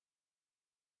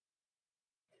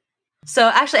So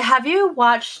actually, have you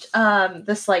watched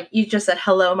this, like, you just said,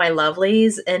 Hello, My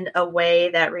Lovelies, in a way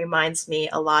that reminds me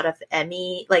a lot of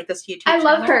Emmy, like this YouTube channel?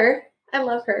 I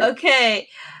love her. Okay.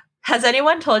 Has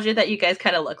anyone told you that you guys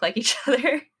kind of look like each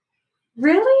other?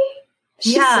 Really?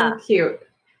 She's Yeah. so cute.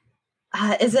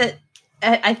 Is it?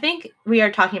 I think we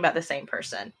are talking about the same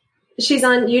person. She's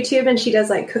on YouTube and she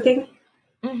does like cooking.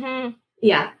 Mm-hmm.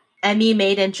 Yeah. Emmy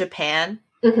Made in Japan.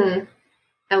 Mm-hmm.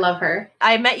 I love her.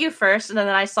 I met you first, and then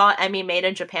I saw Emmy Made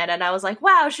in Japan, and I was like,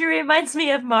 wow, she reminds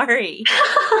me of Mari.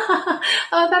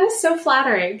 Oh, that is so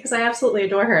flattering, because I absolutely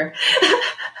adore her.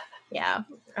 Yeah.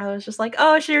 I was just like,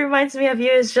 oh, she reminds me of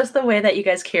you. It's just the way that you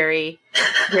guys carry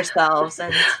yourselves,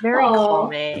 and it's very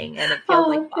calming, and it feels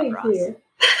like Bob thank Ross. you.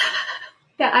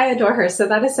 Yeah, I adore her, so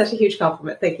that is such a huge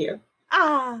compliment. Thank you.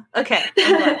 Okay.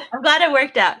 I'm glad it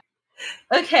worked out.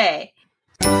 Okay.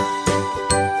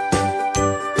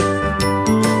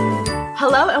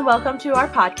 Hello and welcome to our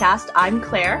podcast. I'm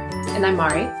Claire. And I'm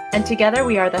Mari. And together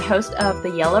we are the host of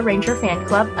the Yellow Ranger Fan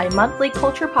Club, a monthly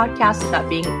culture podcast about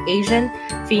being Asian,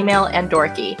 female, and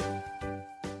dorky.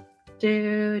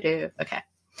 Okay.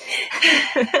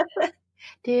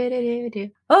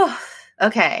 Oh,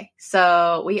 okay.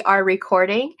 So we are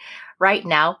recording right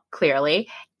now, clearly,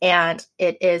 and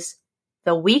it is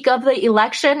the week of the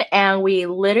election, and we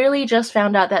literally just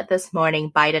found out that this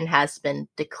morning Biden has been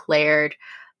declared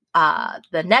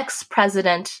the next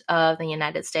president of the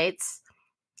United States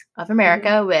of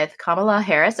America, with Kamala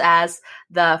Harris as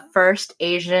the first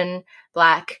Asian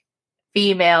Black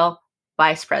female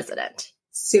vice president.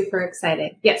 Super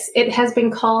excited. Yes, it has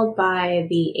been called by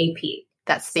the AP.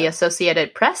 That's the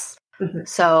Associated Press. Mm-hmm.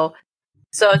 So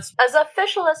it's as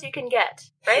official as you can get,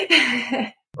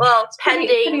 right? Well,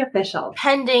 pretty official.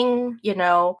 Pending,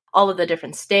 all of the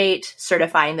different state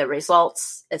certifying the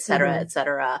results, et cetera, et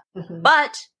cetera. Mm-hmm.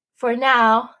 But for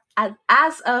now,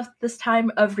 as of this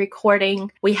time of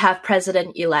recording, we have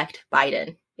President-elect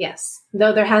Biden. Yes,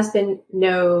 though there has been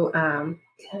no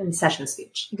concession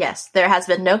speech. Yes, there has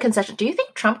been no concession. Do you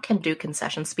think Trump can do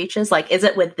concession speeches? Like, is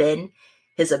it within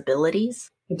his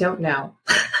abilities? I don't know.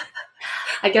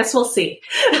 I guess we'll see.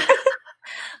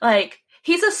 Like,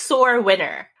 he's a sore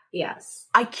winner. Yes.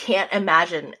 I can't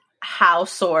imagine how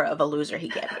sore of a loser he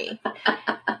can be.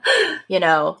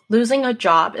 Losing a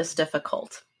job is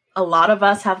difficult. A lot of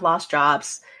us have lost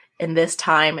jobs in this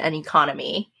time and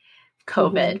economy,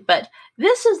 COVID, but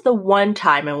this is the one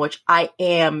time in which I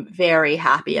am very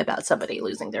happy about somebody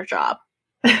losing their job.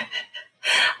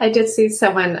 I did see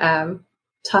someone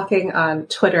talking on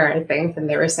Twitter, I think, and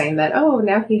they were saying that,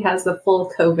 now he has the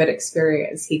full COVID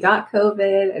experience. He got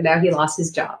COVID and now he lost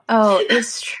his job. Oh,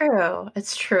 it's true.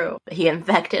 It's true. He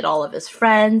infected all of his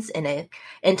friends in an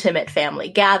intimate family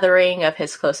gathering of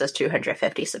his closest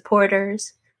 250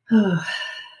 supporters.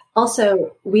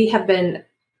 Also,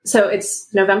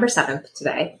 it's November 7th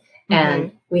today,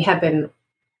 and we have been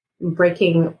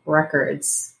breaking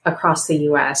records across the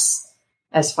U.S.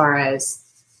 as far as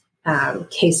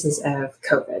cases of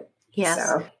COVID. Yes.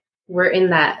 So we're in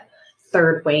that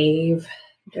third wave,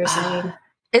 they're saying.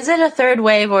 Is it a third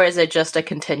wave, or is it just a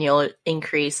continual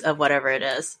increase of whatever it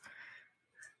is?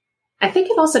 I think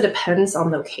it also depends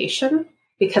on location,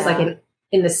 because like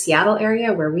in the Seattle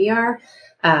area where we are,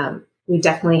 we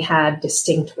definitely had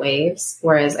distinct waves,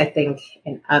 whereas I think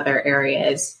in other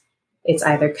areas, it's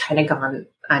either kind of gone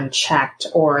unchecked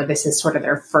or this is sort of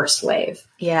their first wave.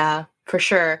 Yeah, for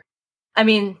sure. I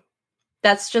mean,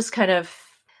 that's just kind of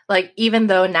like, even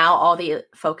though now all the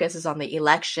focus is on the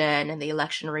election and the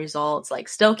election results, like,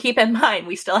 still keep in mind,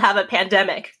 we still have a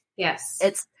pandemic. Yes.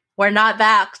 We're not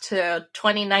back to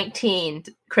 2019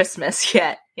 Christmas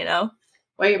yet,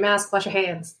 Wear your mask, wash your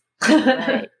hands.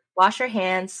 Right. Wash your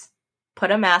hands,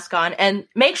 put a mask on, and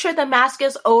make sure the mask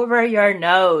is over your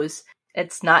nose.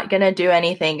 It's not going to do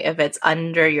anything if it's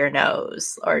under your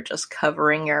nose or just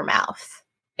covering your mouth.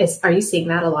 Are you seeing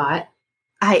that a lot?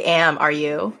 I am. Are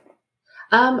you?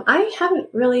 I haven't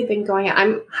really been going out.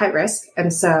 I'm high risk.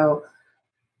 And so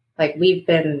like we've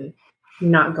been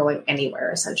not going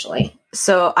anywhere essentially.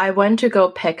 So I went to go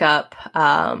pick up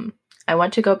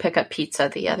pizza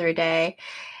the other day,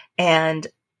 and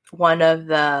one of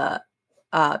the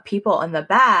people in the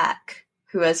back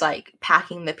who was like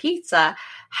packing the pizza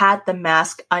had the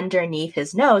mask underneath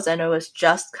his nose, and it was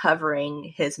just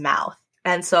covering his mouth.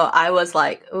 And so I was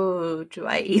like, "Ooh, do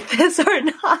I eat this or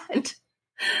not?"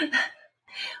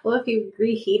 Well, if you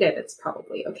reheat it, it's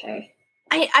probably okay.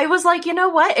 I was like, you know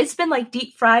what? It's been like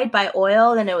deep fried by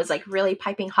oil, and it was like really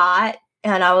piping hot.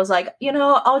 And I was like,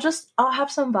 I'll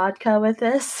have some vodka with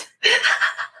this.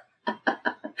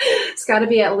 It's got to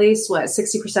be at least,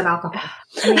 60% alcohol.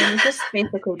 I mean, just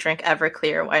basically drink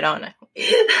Everclear. Why don't I?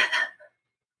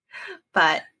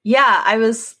 But yeah, I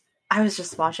was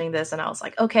just watching this and I was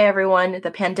like, okay, everyone,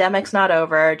 the pandemic's not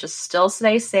over. Just still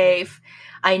stay safe.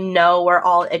 I know we're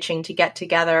all itching to get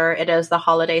together. It is the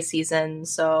holiday season.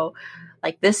 So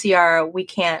like this year we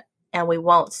can't and we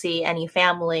won't see any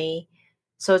family.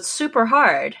 So it's super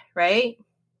hard, right?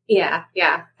 Yeah.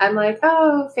 I'm like,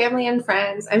 oh, family and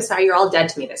friends. I'm sorry, you're all dead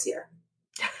to me this year.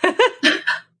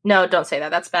 No, don't say that.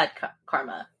 That's bad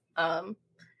karma.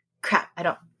 Crap.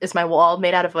 Is my wall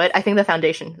made out of wood? I think the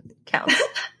foundation counts.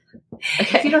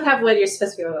 Okay. If you don't have wood, you're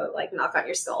supposed to be able to like knock on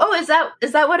your skull. Oh, is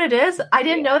that what it is? I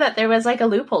didn't know that there was like a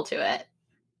loophole to it.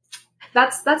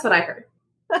 That's what I heard.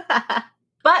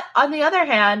 But on the other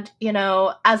hand,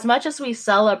 as much as we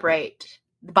celebrate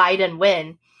Biden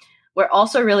win, we're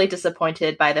also really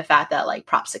disappointed by the fact that like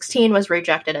Prop 16 was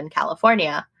rejected in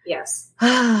California. Yes.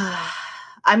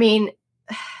 I mean,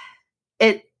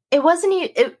 it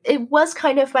was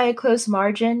kind of by a close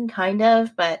margin, kind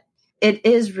of, but it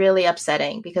is really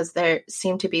upsetting because there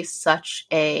seemed to be such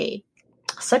a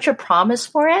promise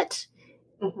for it.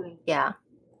 Mm-hmm. Yeah.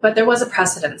 But there was a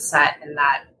precedent set in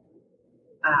that,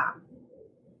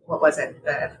 what was it?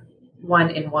 The one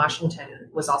in Washington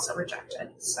was also rejected.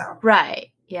 So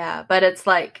right. Yeah. But it's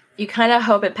like, you kind of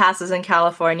hope it passes in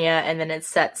California and then it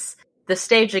sets the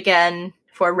stage again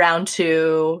for round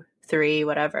 2, 3,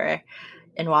 whatever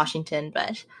in Washington.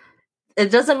 But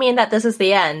it doesn't mean that this is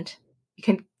the end. You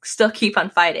can still keep on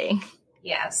fighting.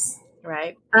 Yes.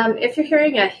 Right. If you're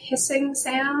hearing a hissing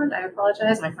sound, I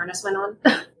apologize. My furnace went on.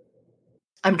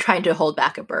 I'm trying to hold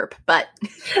back a burp, but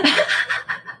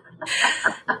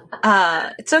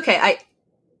it's okay.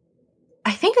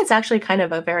 I think it's actually kind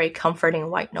of a very comforting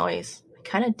white noise. I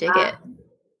kind of dig it.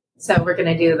 So we're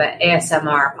going to do the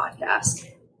ASMR podcast.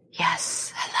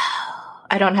 Yes. Hello.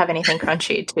 I don't have anything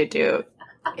crunchy to do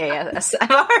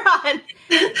ASMR on.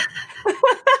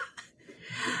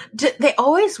 They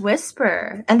always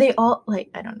whisper, and they all like,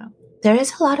 I don't know. There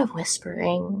is a lot of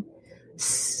whispering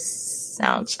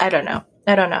sounds. I don't know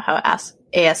how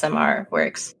ASMR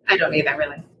works. I don't either,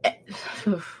 really.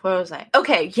 What was I?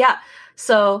 Okay, yeah.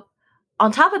 So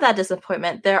on top of that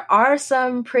disappointment, there are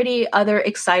some pretty other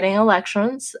exciting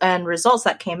elections and results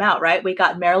that came out, right? We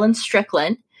got Marilyn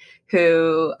Strickland,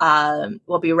 who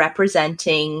will be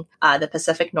representing the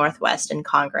Pacific Northwest in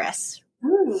Congress.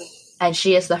 Ooh. And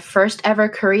she is the first ever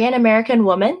Korean American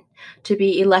woman to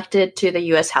be elected to the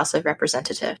U.S. House of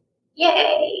Representatives.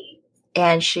 Yay!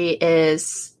 And she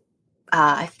is,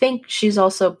 I think she's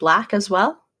also Black as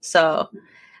well. So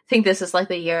I think this is like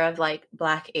the year of like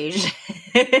Black Asian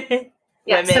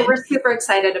Yeah, women. so we're super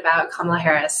excited about Kamala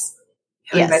Harris,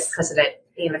 becoming Yes. Vice President,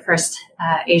 being the first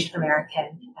Asian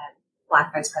American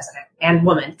Black Vice President and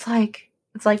woman.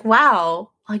 It's like,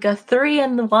 wow, like a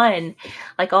 3-in-1,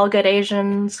 like all good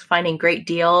Asians finding great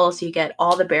deals. You get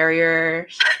all the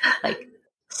barriers like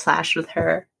slashed with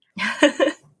her.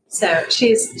 So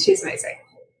she's amazing.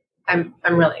 I'm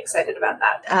really excited about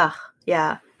that.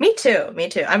 Yeah, me too.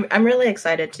 I'm really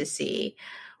excited to see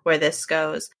where this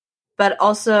goes. But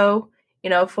also,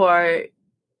 for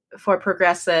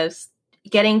progressives,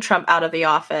 getting Trump out of the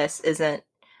office isn't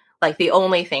like the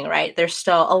only thing, right? There's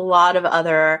still a lot of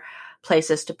other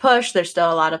places to push. There's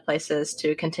still a lot of places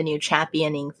to continue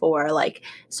championing for like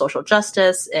social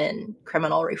justice and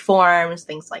criminal reforms,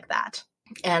 things like that.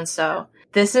 And so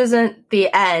this isn't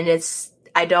the end.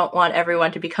 I don't want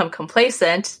everyone to become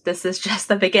complacent. This is just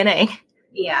the beginning.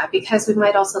 Yeah, because we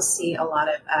might also see a lot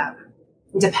of,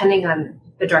 depending on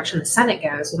the direction the Senate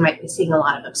goes, we might be seeing a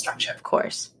lot of obstruction. Of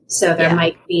course. So there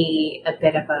might be a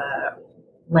bit of a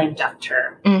lame duck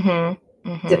term,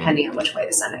 depending on which way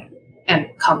the Senate and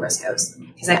Congress goes.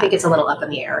 Because I think it's a little up in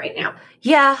the air right now.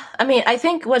 Yeah. I mean, I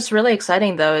think what's really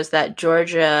exciting, though, is that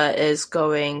Georgia is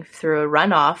going through a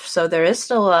runoff. So there is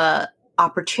still a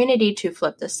opportunity to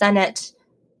flip the Senate.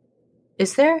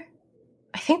 Is there?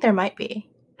 I think there might be.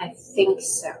 I think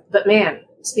so. But man,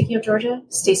 speaking of Georgia,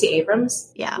 Stacey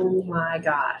Abrams. Yeah. Oh my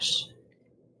gosh.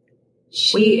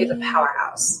 She is a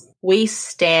powerhouse. We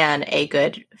stan a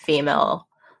good female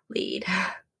lead.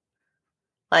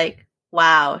 Like,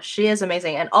 wow, she is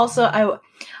amazing. And also,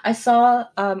 I saw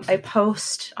a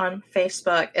post on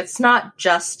Facebook. It's not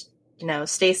just,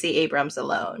 Stacey Abrams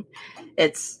alone.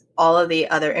 It's all of the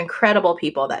other incredible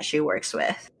people that she works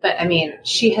with. But I mean,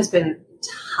 she has been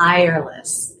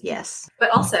tireless. Yes. But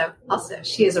also,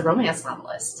 she is a romance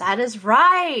novelist. That is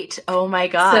right. Oh my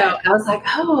God. So I was like,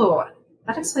 oh,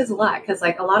 that explains a lot. Because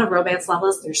like a lot of romance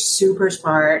novelists, they're super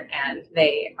smart and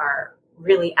they are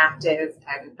really active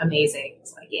and amazing.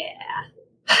 It's like, yeah.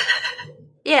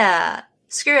 Yeah.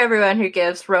 Screw everyone who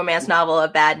gives romance novel a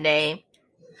bad name.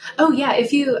 Oh yeah,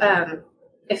 if you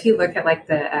look at like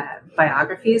the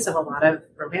biographies of a lot of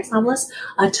romance novelists,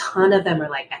 a ton of them are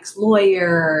like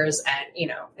ex-lawyers, and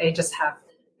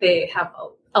they have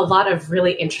a lot of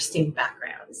really interesting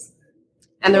backgrounds,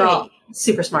 and they're all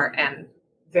super smart and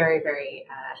very, very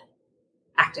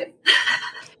active.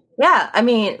 Yeah, I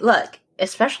mean, look,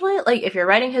 especially like if you're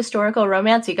writing historical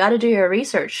romance, you got to do your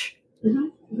research.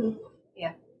 Mm-hmm. Mm-hmm.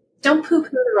 Yeah, don't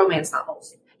poo-poo the romance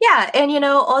novels. Yeah, and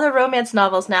all the romance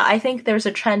novels now, I think there's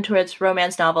a trend towards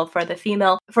romance novel for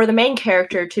the main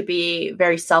character to be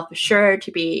very self-assured,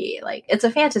 to be like, it's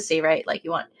a fantasy, right? Like you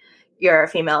want your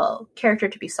female character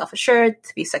to be self-assured,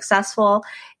 to be successful.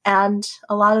 And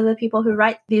a lot of the people who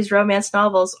write these romance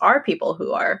novels are people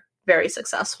who are very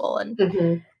successful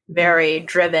and very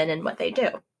driven in what they do.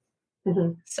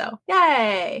 Mm-hmm. So,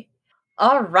 yay.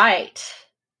 All right.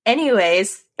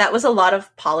 Anyways, that was a lot of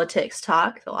politics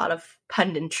talk, a lot of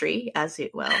punditry, I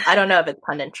don't know if it's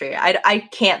punditry. I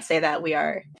can't say that we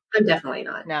are. I'm definitely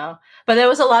not. No. But there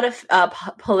was a lot of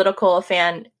political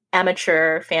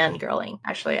amateur fangirling,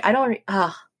 actually. I don't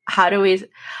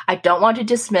want to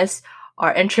dismiss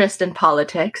our interest in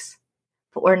politics,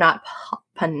 but we're not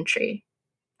punditry.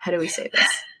 How do we say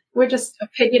this? We're just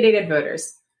opinionated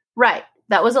voters. Right.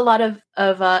 That was a lot of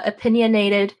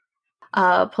opinionated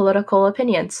political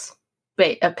opinions.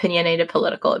 Wait, opinionated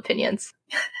political opinions.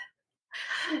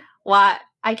 Why?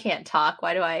 I can't talk.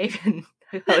 Why do I even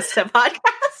host a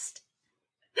podcast?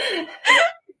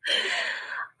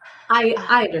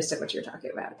 I understood what you were talking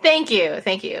about. Thank you.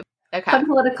 Okay. Fun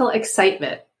political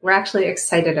excitement. We're actually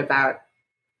excited about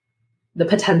the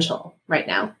potential right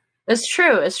now. It's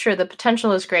true. The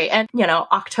potential is great. And,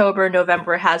 October,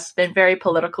 November has been very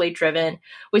politically driven.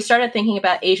 We started thinking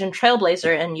about Asian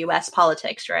trailblazer in U.S.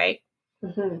 politics, right?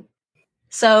 Mm-hmm.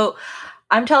 So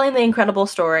I'm telling the incredible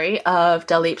story of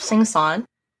Dalip Singh Sahn,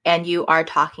 and you are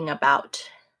talking about...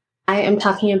 I am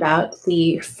talking about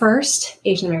the first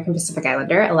Asian American Pacific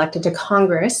Islander elected to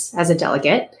Congress as a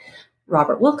delegate,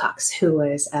 Robert Wilcox, who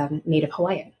was Native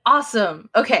Hawaiian. Awesome.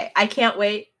 Okay, I can't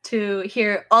wait to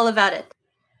hear all about it.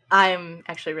 I'm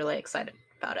actually really excited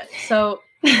about it. So,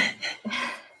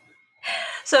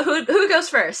 who goes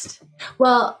first?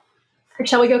 Well,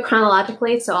 shall we go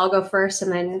chronologically? So I'll go first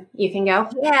and then you can go?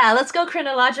 Yeah, let's go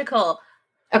chronological.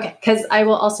 Okay, because I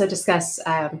will also discuss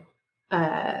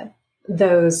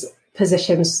those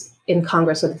positions in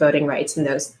Congress with voting rights and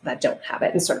those that don't have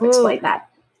it and sort of explain that.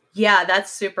 Yeah, that's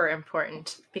super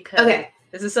important because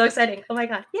this is so exciting. Oh my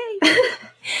God.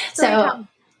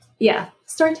 Yay.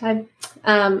 Story time.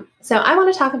 So I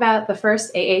want to talk about the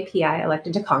first AAPI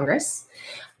elected to Congress,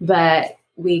 but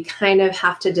we kind of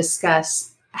have to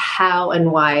discuss how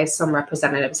and why some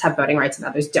representatives have voting rights and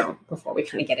others don't before we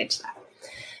kind of get into that.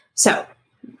 So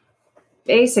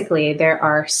basically, there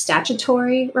are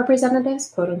statutory representatives,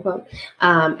 quote unquote,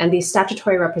 and these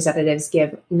statutory representatives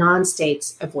give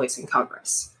non-states a voice in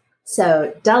Congress.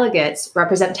 So delegates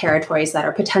represent territories that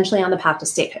are potentially on the path to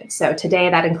statehood. So today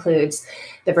that includes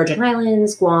the Virgin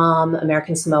Islands, Guam,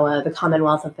 American Samoa, the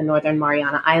Commonwealth of the Northern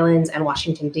Mariana Islands, and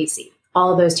Washington, D.C.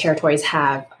 All of those territories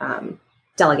have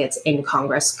delegates in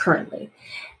Congress currently.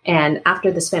 And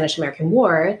after the Spanish-American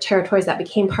War, territories that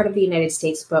became part of the United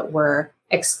States but were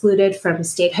excluded from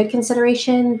statehood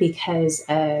consideration because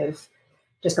of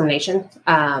discrimination,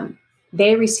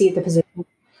 they received the position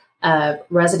of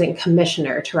resident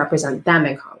commissioner to represent them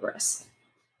in Congress.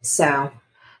 So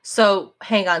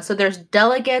hang on. So there's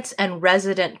delegates and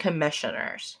resident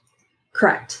commissioners.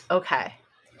 Correct. Okay.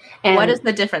 And what is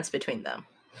the difference between them?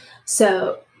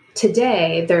 So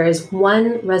today there is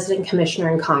one resident commissioner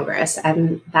in Congress,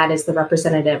 and that is the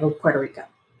representative of Puerto Rico.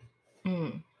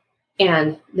 Mm.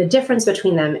 And the difference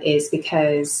between them is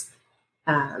because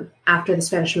after the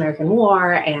Spanish-American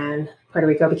War and Puerto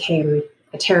Rico became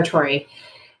a territory,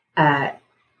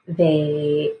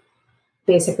 they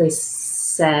basically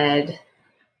said,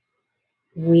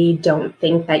 we don't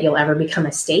think that you'll ever become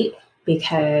a state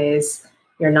because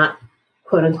you're not,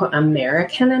 quote unquote,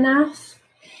 American enough.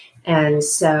 And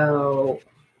so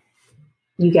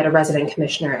you get a resident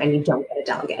commissioner and you don't get a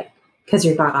delegate because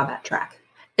you're not on that track.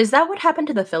 Is that what happened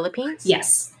to the Philippines?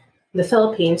 Yes. The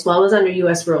Philippines, while it was under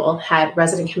U.S. rule, had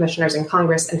resident commissioners in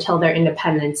Congress until their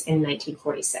independence in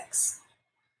 1946.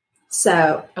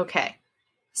 So,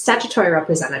 statutory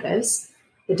representatives,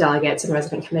 the delegates and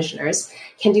resident commissioners,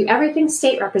 can do everything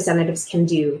state representatives can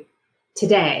do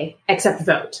today except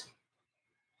vote.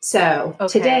 So,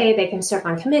 today they can serve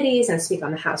on committees and speak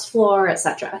on the House floor,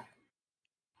 etc.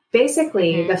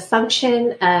 Basically, the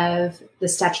function of the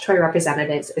statutory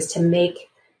representatives is to make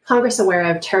Congress aware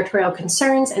of territorial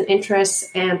concerns and interests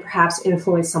and perhaps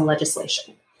influence some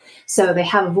legislation. So they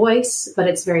have a voice, but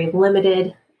it's very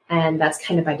limited, and that's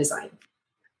kind of by design.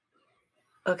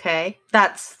 Okay.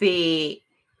 That's the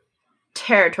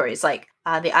territories, like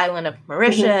the island of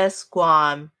Mauritius,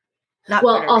 Guam, not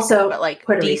Puerto also Rico, but like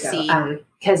Puerto DC. Rico,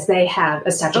 because they have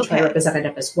a statutory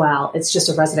representative as well. It's just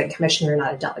a resident commissioner,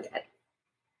 not a delegate.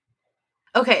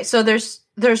 Okay, so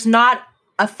there's not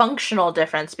a functional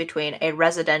difference between a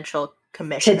residential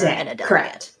commissioner and a delegate.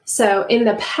 Correct. So in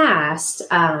the past,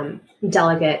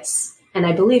 delegates and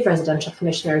I believe residential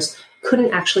commissioners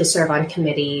couldn't actually serve on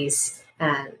committees,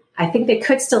 and I think they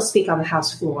could still speak on the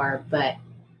House floor, but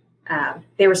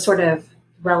they were sort of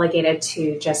relegated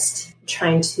to just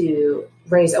trying to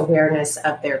raise awareness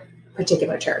of their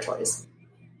particular territories.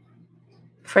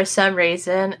 For some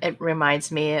reason, it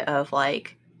reminds me of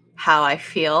like how I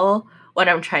feel when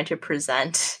I'm trying to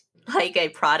present like a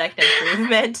product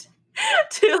improvement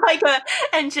to like a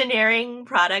engineering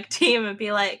product team and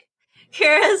be like,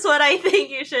 here is what I think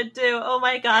you should do. Oh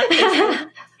my God.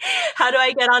 How do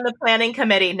I get on the planning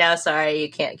committee? No, sorry, you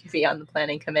can't be on the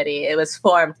planning committee. It was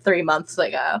formed 3 months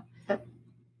ago.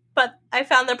 But I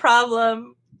found the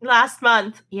problem last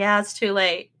month. Yeah, it's too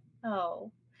late.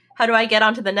 Oh. How do I get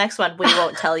onto the next one? We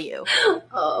won't tell you.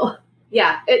 Oh.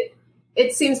 Yeah,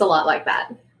 it seems a lot like that.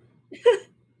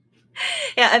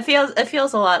 Yeah, it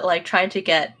feels a lot like trying to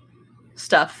get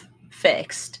stuff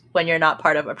fixed when you're not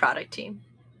part of a product team.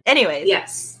 Anyways.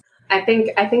 Yes. I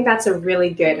think that's a really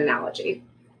good analogy.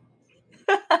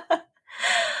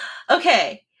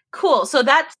 Okay, cool. So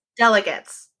that's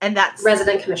delegates, and that's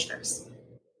resident commissioners.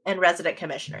 And resident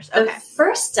commissioners. Okay. The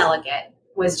first delegate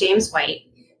was James White,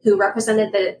 who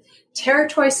represented the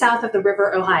territory south of the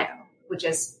River Ohio, which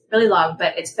is really long,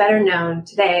 but it's better known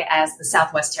today as the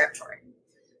Southwest Territory.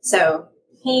 So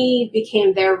he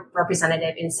became their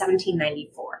representative in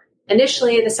 1794.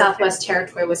 Initially, the Southwest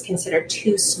Territory was considered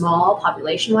too small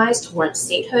population-wise to warrant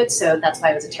statehood, so that's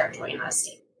why it was a territory, not a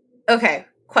state. Okay,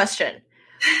 question.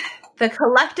 The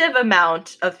collective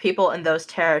amount of people in those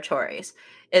territories,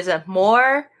 is it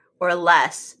more or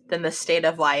less than the state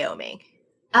of Wyoming?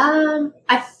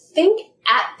 I think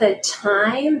at the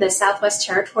time, the Southwest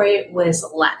Territory was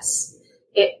less.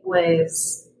 It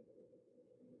was...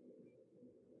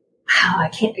 Oh, I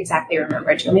can't exactly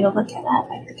remember. Do you want me to look it up?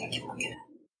 I think I can look it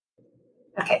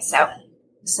up. Okay, so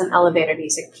some elevator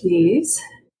music, please.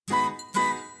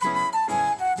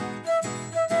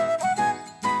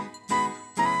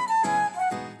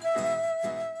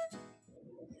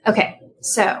 Okay,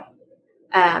 so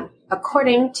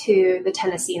according to the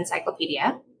Tennessee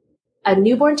Encyclopedia, a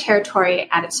newborn territory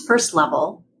at its first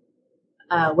level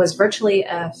was virtually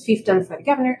a fiefdom for the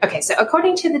governor. Okay, so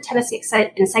according to the Tennessee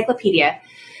Encyclopedia,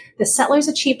 the settlers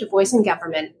achieved a voice in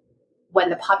government when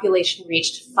the population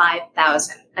reached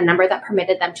 5,000, a number that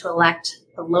permitted them to elect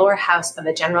the lower house of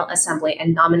the General Assembly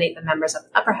and nominate the members of the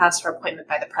upper house for appointment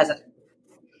by the president.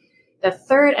 The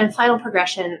third and final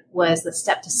progression was the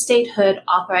step to statehood,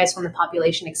 authorized when the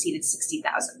population exceeded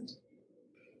 60,000.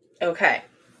 Okay.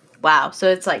 Wow. So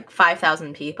it's like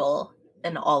 5,000 people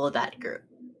in all of that group.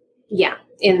 Yeah.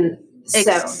 And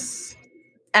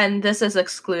this is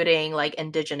excluding like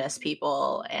indigenous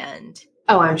people and...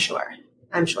 Oh, I'm sure.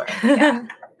 Yeah.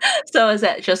 So is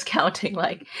that just counting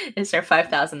like, is there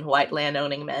 5,000 white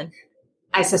land-owning men?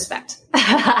 I suspect.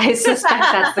 That's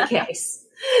the case.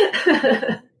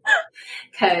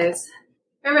 Because,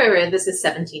 remember, this is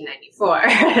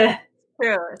 1794.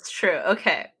 It's true.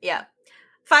 Okay, yeah.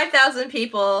 5,000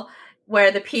 people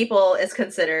where the people is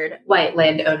considered... white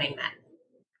land-owning men.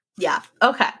 Yeah,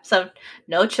 okay. So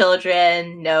no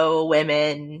children, no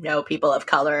women, no people of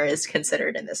color is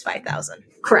considered in this 5,000.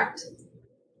 Correct.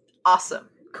 Awesome.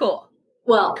 Cool.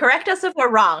 Well... correct us if we're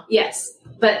wrong. Yes,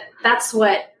 but that's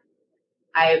what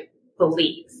I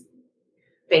believe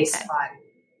based on...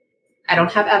 I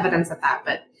don't have evidence of that,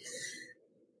 but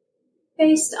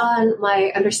based on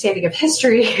my understanding of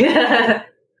history,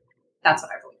 that's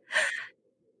what I believe.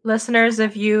 Listeners,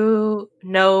 if you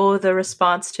know the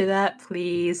response to that,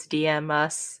 please DM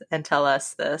us and tell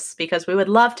us this, because we would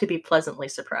love to be pleasantly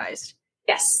surprised.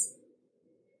 Yes.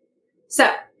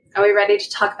 So, are we ready to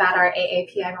talk about our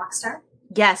AAPI rockstar?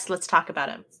 Yes, let's talk about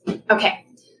him. Okay.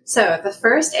 So, the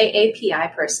first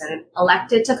AAPI person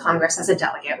elected to Congress as a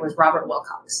delegate was Robert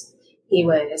Wilcox. He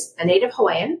was a native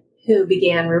Hawaiian who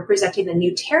began representing the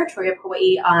new territory of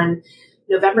Hawaii on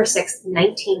November 6th,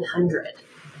 1900.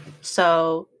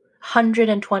 So,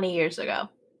 120 years ago.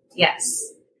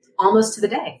 Yes. Almost to the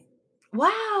day.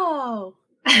 Wow.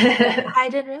 I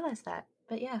didn't realize that.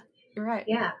 But yeah, you're right.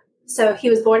 Yeah. So he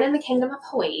was born in the Kingdom of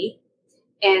Hawaii,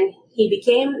 and he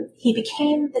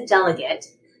became the delegate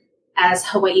as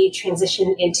Hawaii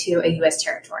transitioned into a U.S.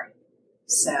 territory.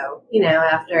 So,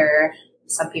 after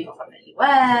some people from the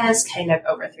U.S. kind of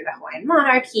overthrew the Hawaiian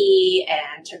monarchy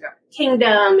and took over the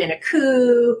kingdom in a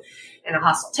coup and a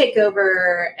hostile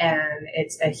takeover, and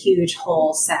it's a huge,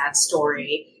 whole, sad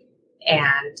story.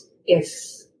 And if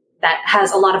that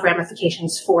has a lot of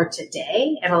ramifications for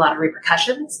today and a lot of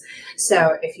repercussions.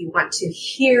 So if you want to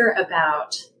hear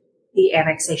about the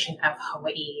annexation of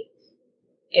Hawaii,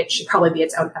 it should probably be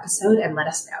its own episode, and let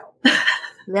us know.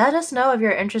 Let us know if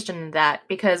you're interested in that,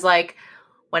 because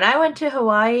when I went to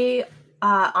Hawaii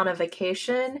on a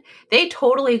vacation, they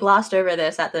totally glossed over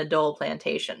this at the Dole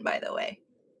Plantation, by the way.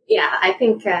 Yeah, I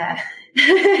think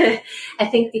I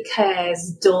think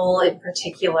because Dole in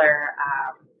particular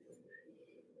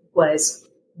was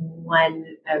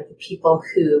one of the people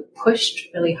who pushed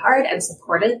really hard and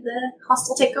supported the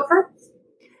hostile takeover.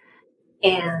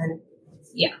 And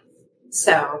yeah,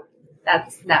 so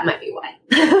that might be why.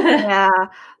 Yeah,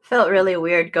 felt really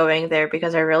weird going there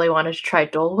because I really wanted to try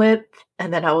Dole Whip,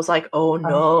 and then I was like, oh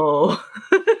no.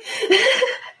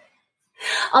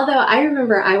 Although I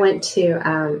remember I went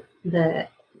to the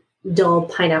Dole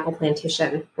Pineapple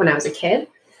Plantation when I was a kid.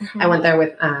 Mm-hmm. I went there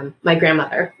with my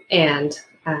grandmother, and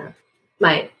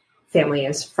my family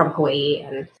is from Hawaii,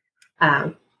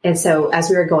 and so as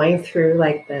we were going through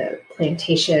the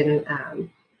plantation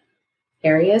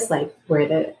areas, where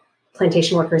the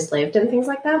plantation workers lived and things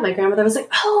like that, my grandmother was like,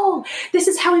 oh, this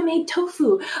is how we made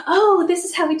tofu. Oh, this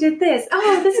is how we did this.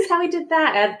 Oh, this is how we did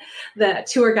that. And the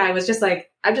tour guide was just like,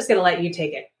 I'm just going to let you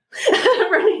take it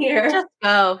from here.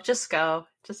 Just go.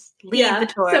 Just leave the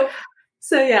tour.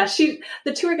 So yeah,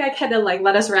 the tour guide kind of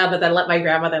let us around, but then let my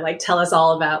grandmother tell us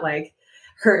all about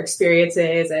her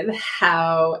experiences and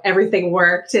how everything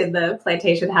worked in the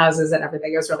plantation houses and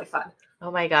everything. It was really fun.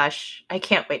 Oh my gosh. I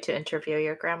can't wait to interview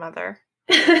your grandmother.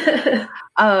 That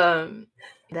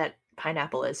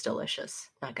pineapple is delicious,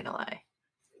 not gonna lie.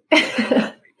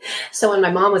 So when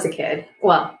my mom was a kid,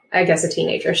 well, I guess a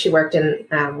teenager, she worked in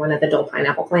one of the Dole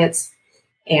pineapple plants,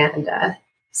 and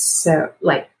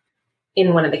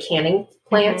in one of the canning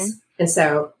plants. Mm-hmm. And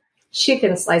so she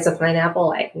can slice a pineapple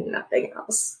like nothing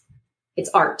else. It's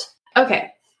art.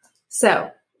 Okay.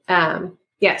 So,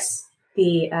 yes,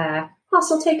 the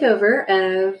hostile takeover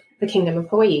of the Kingdom of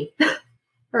Hawaii.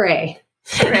 Hooray.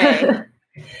 Hooray.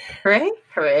 Hooray?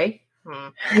 Hooray.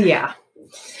 Yeah.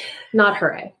 Not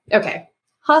hooray. Okay.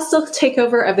 Hostile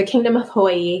takeover of the Kingdom of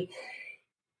Hawaii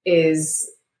is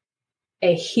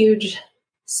a huge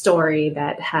story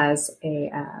that has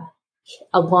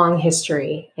a long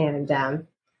history and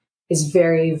is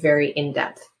very, very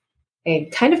in-depth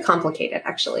and kind of complicated,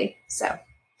 actually. So if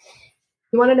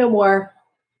you want to know more,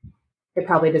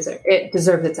 it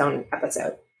deserves its own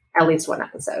episode, at least one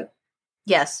episode.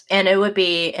 Yes, and it would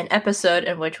be an episode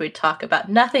in which we talk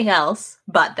about nothing else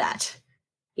but that.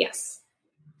 Yes.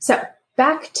 So,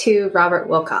 back to Robert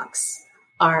Wilcox,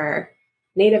 our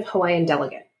native Hawaiian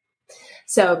delegate.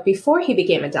 So, before he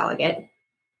became a delegate,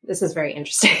 this is very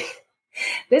interesting.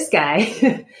 This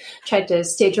guy tried to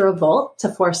stage a revolt to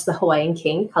force the Hawaiian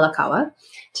king, Kalakaua,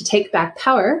 to take back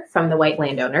power from the white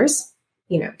landowners,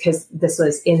 because this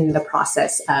was in the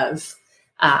process of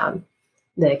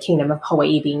the Kingdom of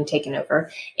Hawaii being taken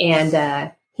over.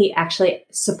 And he actually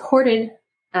supported,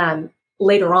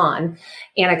 later on,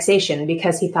 annexation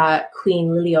because he thought Queen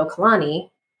Liliuokalani,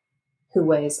 who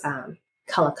was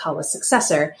Kalakaua's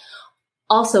successor,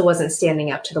 also wasn't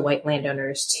standing up to the white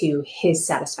landowners to his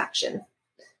satisfaction,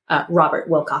 Robert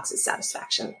Wilcox's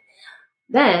satisfaction.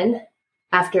 Then,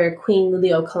 after Queen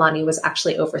Liliuokalani was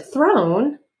actually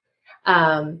overthrown,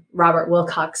 Robert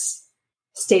Wilcox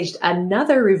staged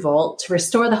another revolt to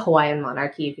restore the Hawaiian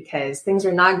monarchy because things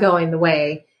were not going the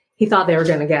way he thought they were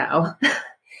going to go.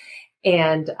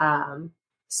 And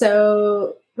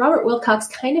so Robert Wilcox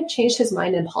kind of changed his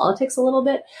mind in politics a little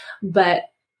bit, but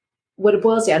what it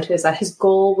boils down to is that his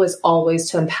goal was always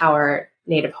to empower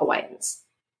Native Hawaiians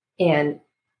and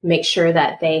make sure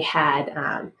that they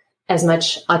had as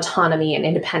much autonomy and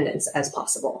independence as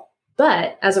possible.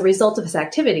 But as a result of his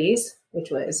activities, which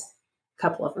was a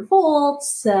couple of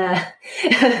revolts,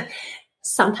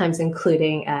 sometimes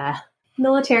including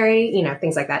military,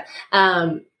 things like that,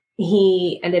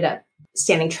 he ended up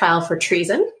standing trial for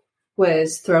treason,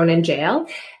 was thrown in jail,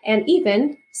 and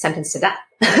even sentenced to death.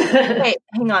 Wait,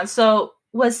 hang on. So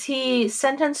was he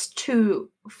sentenced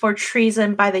for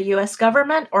treason by the U.S.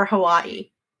 government or Hawaii?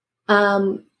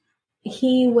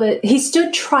 He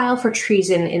stood trial for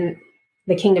treason in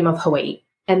the Kingdom of Hawaii,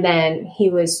 and then he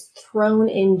was thrown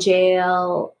in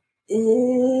jail.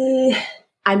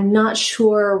 I'm not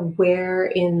sure where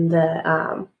in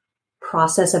the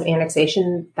process of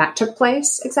annexation that took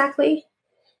place exactly,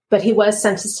 but he was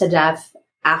sentenced to death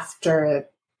after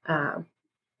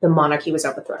the monarchy was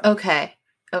overthrown. Okay.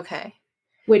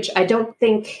 Which I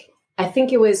think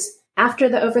it was after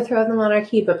the overthrow of the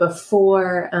monarchy, but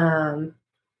before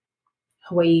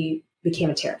Hawaii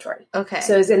became a territory. Okay.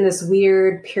 So it was in this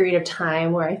weird period of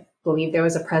time where I believe there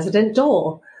was a President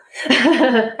Dole.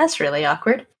 That's really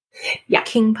awkward. Yeah.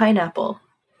 King Pineapple.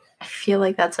 I feel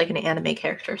like that's like an anime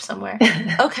character somewhere.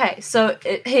 Okay, so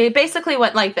he basically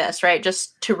went like this, right?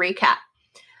 Just to recap.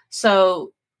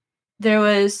 So there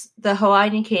was the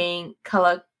Hawaiian king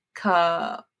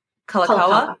Kalakaua.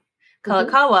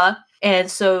 And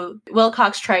so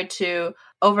Wilcox tried to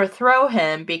overthrow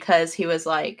him because he was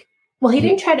like... Well, he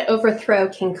didn't try to overthrow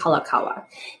King Kalakaua.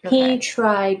 Okay. He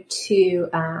tried to,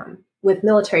 with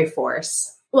military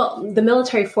force... Well, the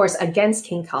military force against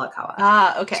King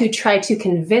Kalakaua. Okay. To try to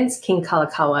convince King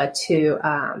Kalakaua to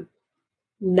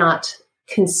not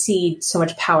concede so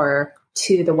much power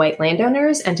to the white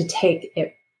landowners and to take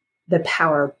the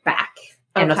power back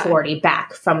and authority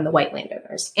back from the white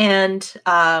landowners. And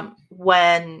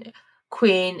when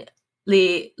Queen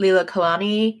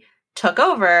Liliuokalani took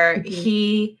over,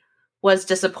 he was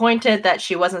disappointed that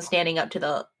she wasn't standing up to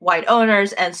the white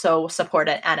owners and so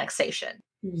supported annexation.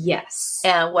 Yes.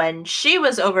 And when she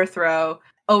was overthrown,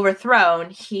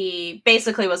 he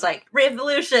basically was like,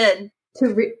 revolution!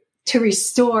 To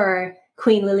restore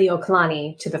Queen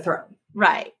Liliuokalani to the throne.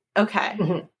 Right. Okay.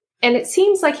 Mm-hmm. And it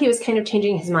seems like he was kind of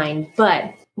changing his mind,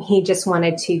 but he just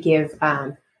wanted to give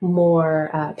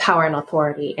more power and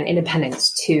authority and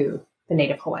independence to the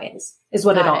Native Hawaiians, is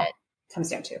what it all comes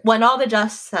down to. When all the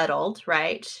dust settled,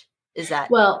 right? Is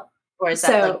that... Well, or is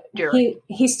that like during...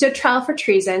 He stood trial for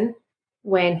treason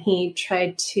when he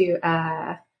tried to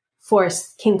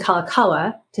force King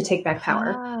Kalakaua to take back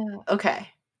power. Okay.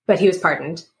 But he was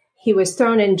pardoned. He was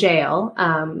thrown in jail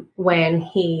when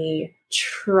he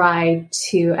tried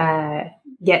to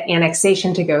get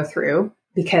annexation to go through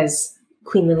because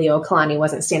Queen Liliuokalani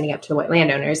wasn't standing up to the white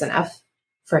landowners enough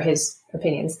for his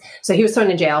opinions. So he was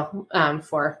thrown in jail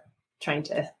for trying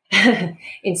to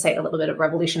incite a little bit of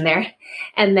revolution there.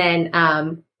 And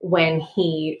then when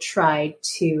he tried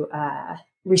to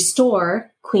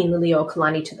restore Queen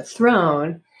Liliuokalani to the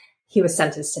throne, he was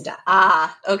sentenced to death.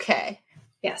 Okay.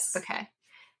 Yes. Okay.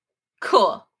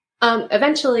 Cool.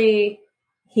 Eventually,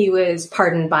 he was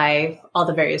pardoned by all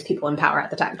the various people in power at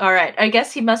the time. All right. I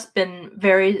guess he must have been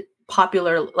very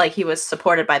popular, like he was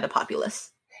supported by the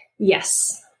populace.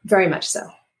 Yes, very much so.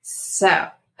 So,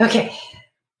 okay.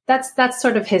 That's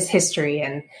sort of his history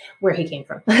and where he came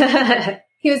from.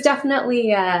 He was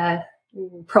definitely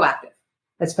proactive.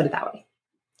 Let's put it that way.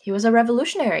 He was a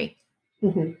revolutionary.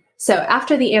 Mm-hmm. So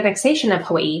after the annexation of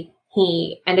Hawaii,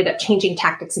 he ended up changing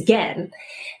tactics again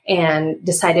and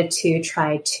decided to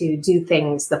try to do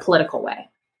things the political way.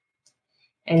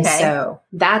 And so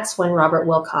that's when Robert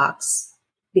Wilcox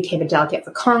became a delegate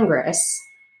for Congress.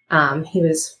 He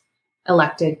was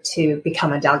elected to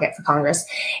become a delegate for Congress.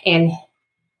 And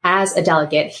as a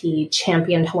delegate, he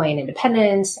championed Hawaiian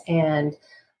independence and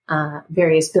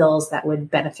various bills that would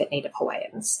benefit Native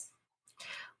Hawaiians.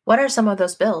 What are some of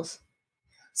those bills?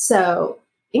 So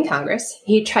in Congress,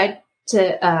 he tried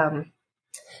to...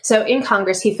 So in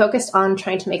Congress, he focused on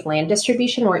trying to make land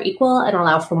distribution more equal and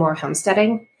allow for more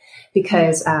homesteading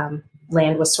because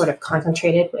land was sort of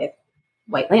concentrated with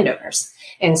white landowners.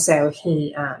 And so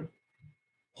he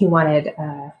wanted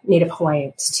Native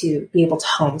Hawaiians to be able to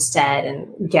homestead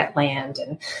and get land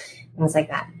and things like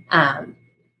that.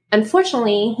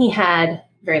 Unfortunately, he had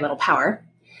very little power.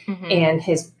 Mm-hmm. And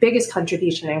his biggest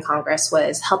contribution in Congress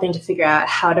was helping to figure out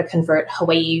how to convert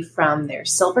Hawaii from their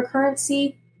silver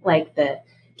currency, like the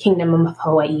Kingdom of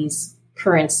Hawaii's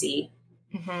currency,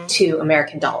 to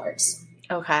American dollars.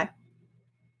 Okay.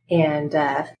 And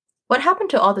what happened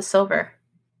to all the silver?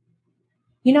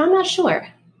 I'm not sure.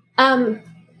 I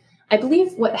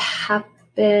believe what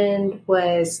happened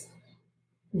was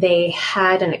they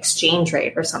had an exchange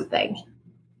rate or something,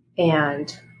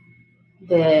 and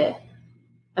the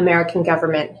American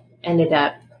government ended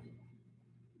up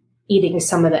eating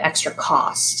some of the extra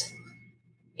cost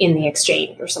in the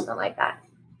exchange or something like that.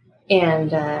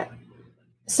 And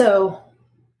so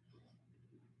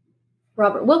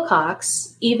Robert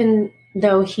Wilcox, even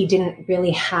though he didn't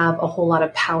really have a whole lot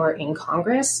of power in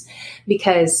Congress,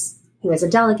 because he was a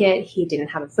delegate, he didn't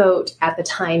have a vote. At the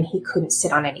time, he couldn't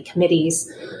sit on any committees.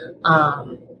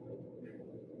 And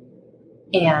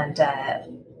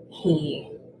he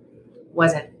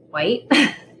wasn't white.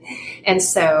 And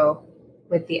so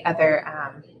with the other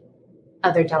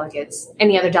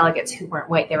any other delegates who weren't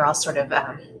white, they were all sort of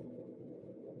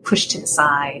pushed to the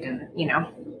side and,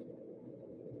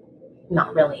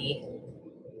 not really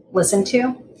listened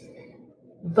to.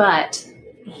 But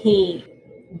he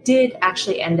did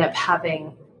actually end up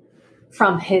having,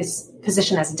 from his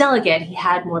position as a delegate, he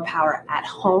had more power at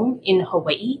home in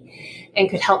Hawaii and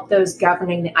could help those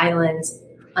governing the islands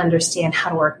understand how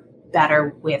to work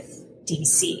better with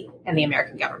DC and the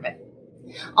American government.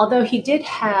 Although he did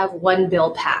have one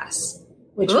bill pass,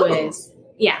 which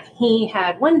he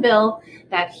had one bill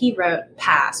that he wrote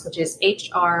pass, which is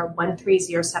HR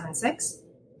 13076.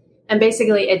 And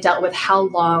basically it dealt with how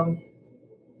long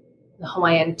the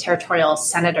Hawaiian territorial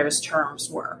senators' terms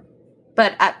were.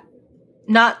 But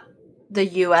not the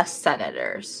U.S.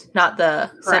 senators, not the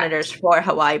Correct. Senators for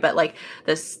Hawaii, but like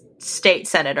the state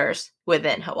senators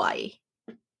within Hawaii.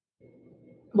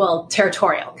 Well,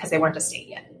 territorial, because they weren't a state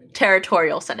yet.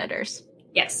 Territorial senators.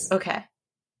 Yes. Okay.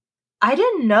 I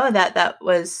didn't know that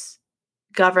was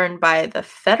governed by the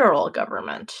federal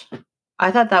government.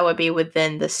 I thought that would be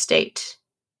within the state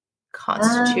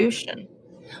constitution.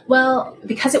 Well,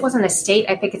 because it wasn't a state,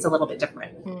 I think it's a little bit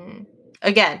different.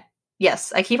 Again,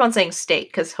 yes, I keep on saying state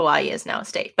because Hawaii is now a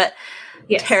state, but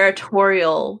yes.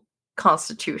 Territorial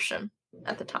constitution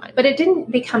at the time. But it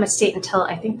didn't become a state until,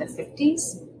 I think, the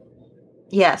 50s.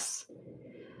 Yes.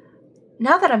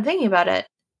 Now that I'm thinking about it,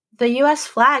 the U.S.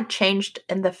 flag changed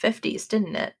in the 50s,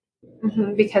 didn't it?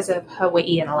 Mm-hmm, because of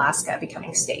Hawaii and Alaska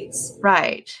becoming states.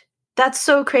 Right. That's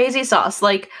so crazy sauce.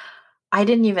 Like, I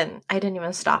didn't even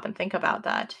stop and think about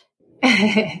that.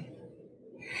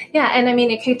 Yeah, and I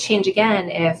mean, it could change again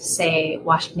if, say,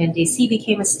 Washington, D.C.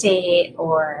 became a state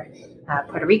or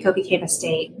Puerto Rico became a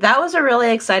state. That was a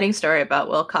really exciting story about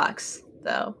Wilcox,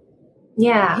 though.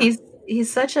 Yeah.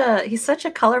 He's such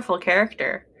a colorful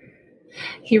character.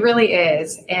 He really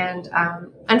is. And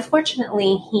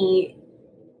unfortunately, he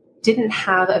didn't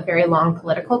have a very long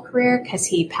political career because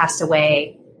he passed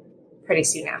away pretty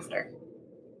soon after.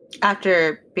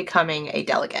 After becoming a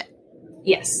delegate.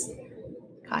 Yes.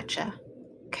 Gotcha.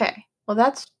 Okay. Well,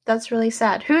 that's really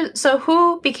sad.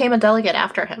 Who became a delegate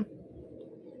after him?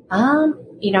 I'm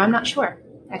not sure.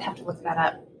 I'd have to look that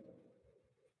up.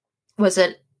 Was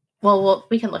it? Well,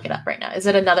 we can look it up right now. Is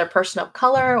it another person of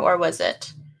color, or was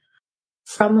it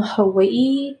from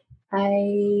Hawaii?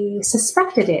 I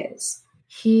suspect it is.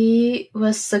 He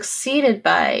was succeeded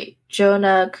by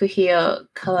Jonah Kuhio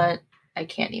Kala. I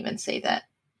can't even say that.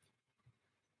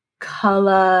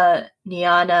 Kalaniana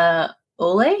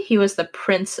Ole. He was the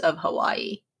Prince of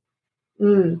Hawaii.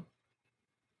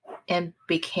 And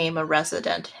became a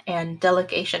resident and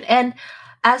delegation. And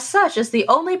as such, is the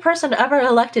only person ever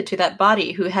elected to that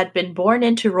body who had been born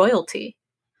into royalty.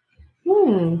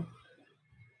 Well,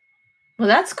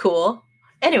 that's cool.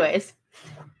 Anyways.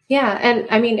 Yeah, and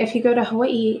I mean, if you go to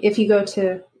Hawaii,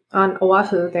 on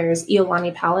Oahu, there's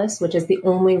Iolani Palace, which is the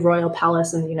only royal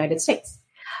palace in the United States.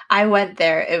 I went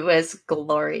there. It was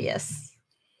glorious.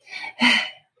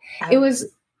 It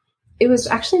was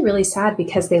actually really sad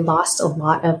because they lost a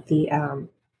lot of the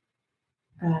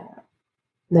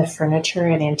furniture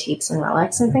and antiques and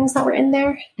relics and things that were in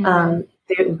there. Mm-hmm.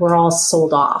 They were all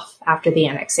sold off after the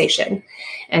annexation.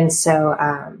 And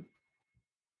so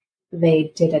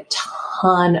they did a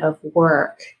ton of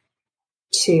work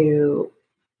to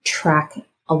track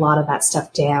a lot of that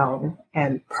stuff down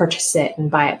and purchase it and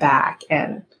buy it back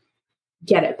and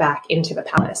get it back into the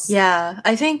palace. Yeah,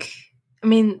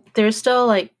 there's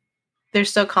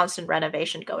still constant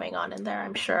renovation going on in there,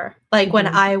 I'm sure. Like mm-hmm. when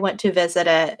I went to visit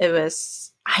it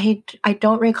was, I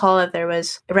don't recall if there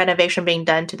was a renovation being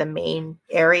done to the main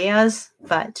areas,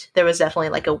 but there was definitely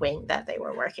like a wing that they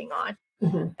were working on.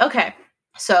 Mm-hmm. Okay.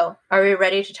 So are we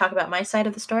ready to talk about my side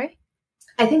of the story?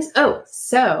 I think so. Oh,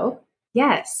 so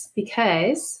yes,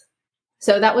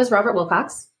 so that was Robert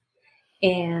Wilcox.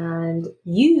 And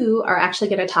you are actually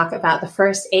going to talk about the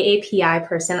first AAPI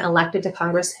person elected to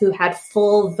Congress who had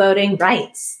full voting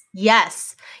rights.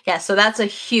 Yes. Yes. So that's a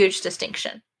huge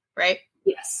distinction, right?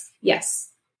 Yes. Yes.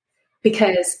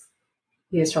 Because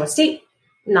he was from a state,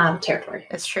 not a territory.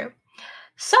 That's true.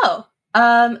 So,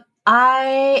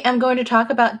 I am going to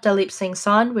talk about Dalip Singh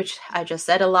Sand, which I just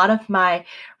said. A lot of my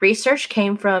research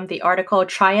came from the article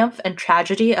Triumph and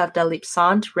Tragedy of Dalip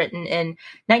Sand, written in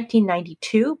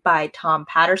 1992 by Tom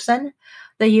Patterson,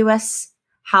 the U.S.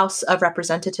 House of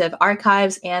Representative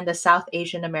Archives, and the South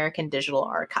Asian American Digital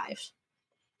Archive.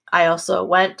 I also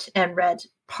went and read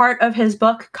part of his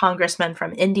book, Congressman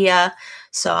from India,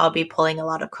 so I'll be pulling a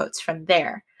lot of quotes from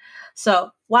there.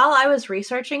 So while I was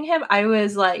researching him, I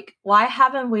was like, why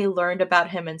haven't we learned about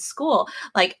him in school?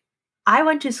 Like, I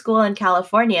went to school in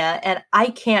California and I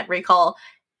can't recall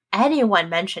anyone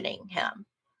mentioning him.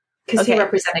 Because he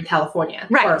represented California.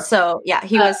 Right. So, yeah,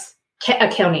 he was a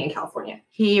county in California.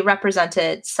 He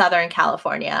represented Southern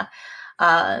California.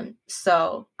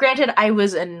 So granted, I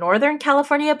was in Northern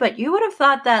California, but you would have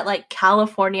thought that like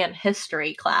Californian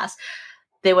history class,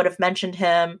 they would have mentioned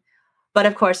him. But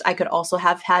of course, I could also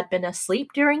have been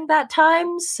asleep during that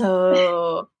time.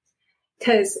 So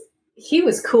because he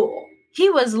was cool. He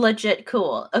was legit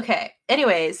cool. Okay.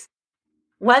 Anyways,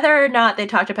 whether or not they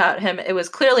talked about him, it was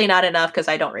clearly not enough because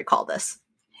I don't recall this.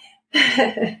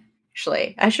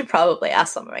 Actually, I should probably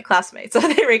ask some of my classmates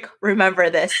if they remember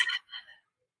this.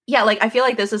 Yeah, like I feel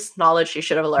like this is knowledge you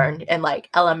should have learned in like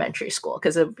elementary school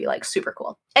because it would be like super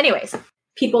cool. Anyways,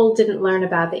 people didn't learn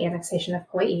about the annexation of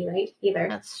Hawaii, right?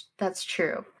 Either. That's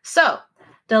true. So,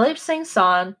 Dalip Singh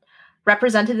Sahn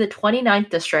represented the 29th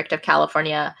District of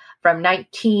California from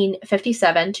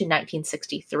 1957 to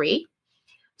 1963.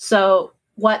 So,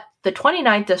 what the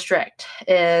 29th District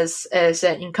is it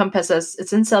encompasses,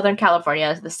 it's in Southern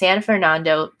California, the San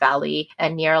Fernando Valley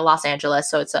and near Los Angeles.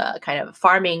 So it's a kind of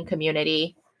farming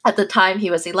community. At the time he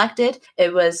was elected,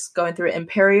 it was going through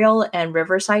Imperial and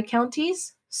Riverside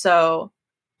counties. So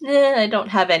I don't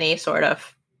have any sort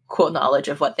of cool knowledge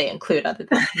of what they include other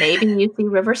than maybe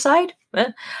UC Riverside.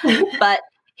 But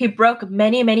he broke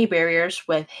many, many barriers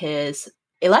with his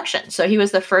election. So he was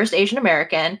the first Asian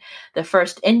American, the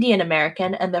first Indian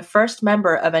American, and the first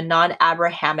member of a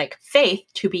non-Abrahamic faith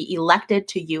to be elected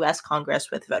to U.S. Congress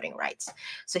with voting rights.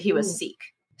 So he was Sikh.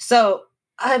 So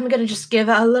I'm going to just give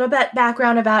a little bit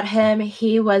background about him.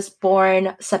 He was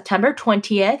born September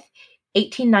 20th,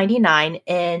 1899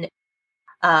 in,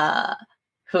 I'm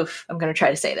going to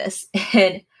try to say this,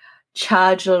 in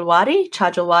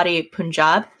Chhajalwadi,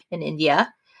 Punjab in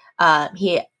India.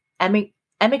 He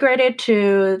emigrated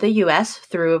to the U.S.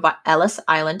 through Ellis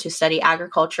Island to study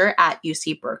agriculture at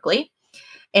UC Berkeley.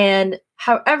 And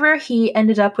however, he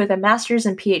ended up with a master's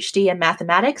and PhD in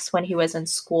mathematics when he was in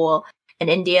school in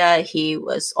India. He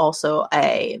was also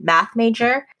a math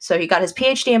major. So he got his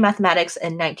PhD in mathematics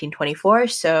in 1924.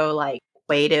 So like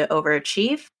way to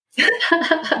overachieve.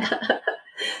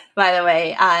 By the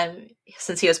way,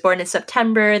 since he was born in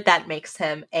September, that makes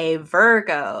him a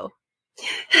Virgo.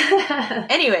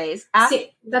 Anyways,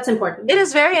 that's important. It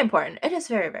is very important. It is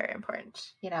very, very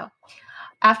important.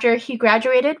 After he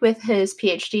graduated with his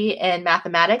PhD in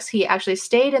mathematics, he actually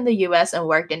stayed in the U.S. and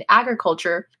worked in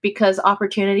agriculture because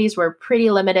opportunities were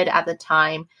pretty limited at the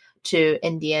time to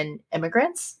Indian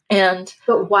immigrants.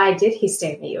 But why did he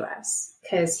stay in the U.S.?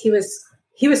 Because he was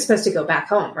supposed to go back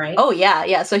home, right? Oh,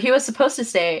 yeah. So he was supposed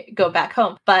to go back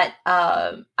home. But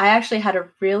I actually had a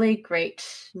really great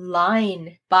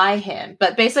line by him.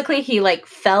 But basically, he like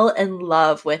fell in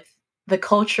love with the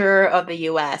culture of the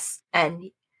U.S. And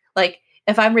like,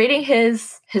 if I'm reading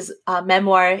his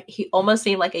memoir, he almost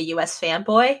seemed like a U.S.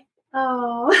 fanboy.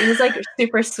 Oh. He was like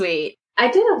super sweet.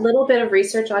 I did a little bit of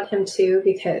research on him too,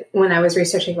 because when I was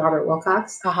researching Robert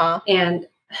Wilcox. And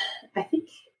I think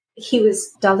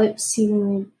Dalip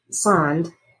Singh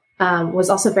Sahn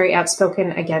was also very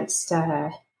outspoken against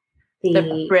the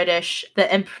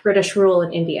British rule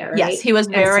in India, right? Yes, he was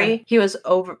very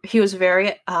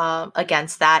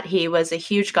against that. He was a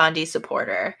huge Gandhi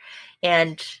supporter.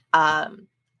 And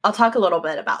I'll talk a little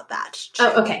bit about that.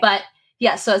 Oh, okay. But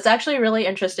yeah, so it's actually really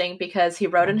interesting because he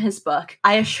wrote in his book,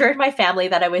 I assured my family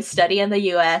that I would study in the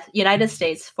United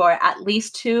States for at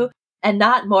least 2 and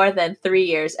not more than 3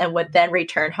 years and would then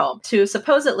return home to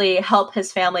supposedly help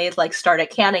his family like start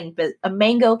a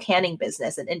mango canning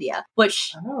business in India,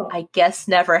 which I guess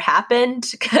never happened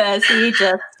because he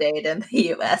just stayed in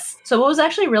the US. So what was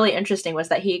actually really interesting was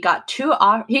that he got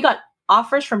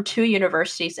offers from 2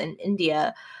 universities in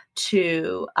India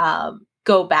to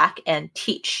go back and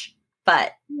teach.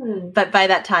 But by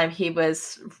that time he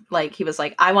was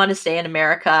like, I want to stay in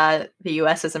America. The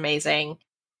US is amazing.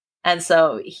 And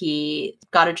so he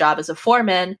got a job as a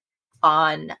foreman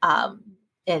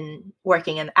in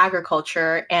working in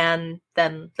agriculture, and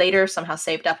then later somehow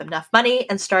saved up enough money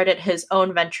and started his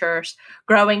own ventures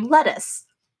growing lettuce.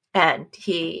 And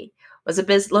he was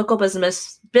a local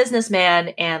businessman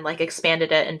and like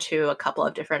expanded it into a couple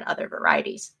of different other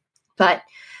varieties. But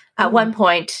at one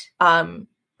point,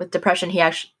 with depression, he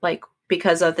actually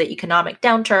because of the economic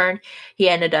downturn, he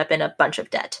ended up in a bunch of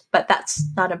debt. But that's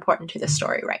not important to the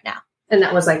story right now. And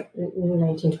that was like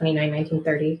 1929,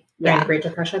 1930, during the Great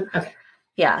Depression? Okay.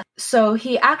 Yeah. So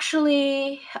he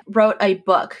actually wrote a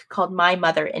book called My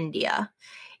Mother India.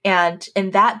 And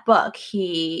in that book,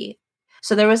 he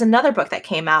So there was another book that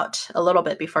came out a little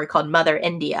bit before called Mother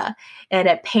India, and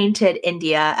it painted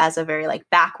India as a very like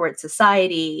backward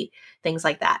society, things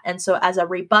like that. And so as a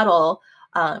rebuttal,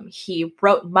 he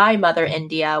wrote My Mother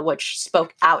India, which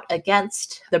spoke out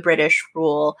against the British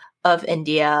rule of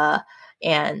India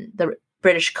and the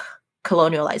British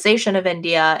colonialization of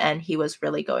India. And he was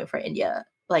really going for India,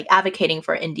 like advocating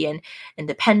for Indian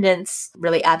independence,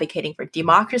 really advocating for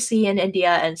democracy in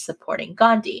India and supporting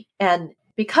Gandhi. And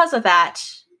because of that,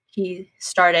 he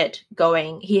started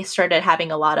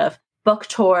having a lot of book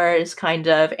tours kind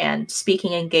of and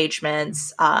speaking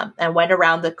engagements, and went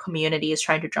around the communities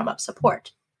trying to drum up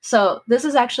support. So this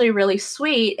is actually really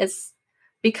sweet. It's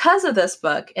because of this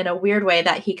book, in a weird way,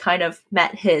 that he kind of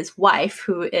met his wife,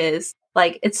 who is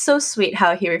like, it's so sweet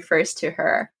how he refers to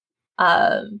her.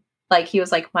 Like he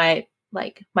was like my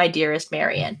dearest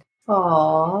Marian.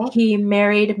 Aww. He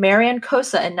married Marian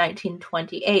Kosa in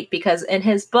 1928 because in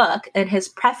his book, in his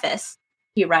preface,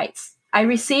 he writes, "I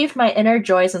received my inner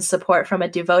joys and support from a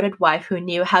devoted wife who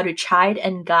knew how to chide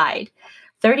and guide.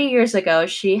 30 years ago,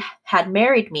 she had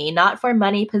married me not for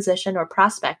money, position, or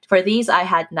prospect. For these I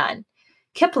had none.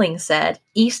 Kipling said,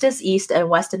 'East is east and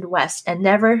west and west, and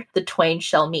never the twain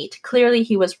shall meet.' Clearly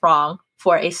he was wrong,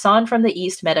 for a son from the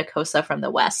east met a Kosa from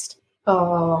the west."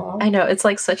 Oh, I know, it's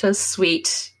like such a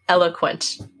sweet,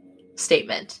 eloquent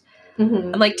statement.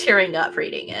 Mm-hmm. I'm like tearing up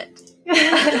reading it.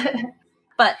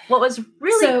 But what was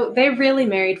really... So they really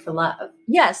married for love.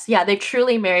 Yes, yeah, they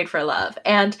truly married for love.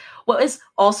 And what was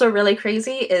also really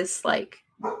crazy is like...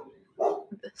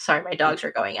 Sorry, my dogs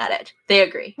are going at it. They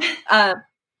agree.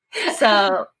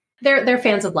 So... They're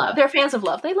fans of love. They're fans of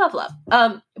love. They love love.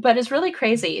 But it's really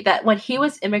crazy that when he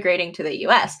was immigrating to the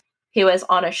U.S., he was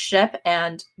on a ship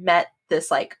and met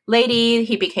this like lady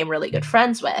he became really good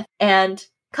friends with. And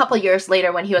a couple years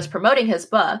later, when he was promoting his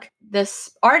book,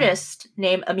 this artist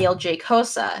named Emil J.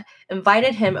 Kosa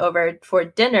invited him over for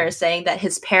dinner, saying that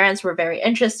his parents were very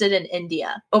interested in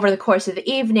India. Over the course of the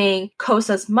evening,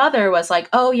 Kosa's mother was like,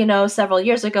 "Oh, you know, several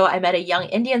years ago, I met a young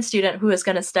Indian student who was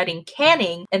going to study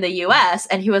canning in the U.S.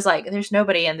 And he was like, there's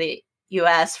nobody in the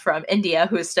U.S. from India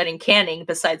who is studying canning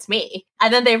besides me."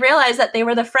 And then they realized that they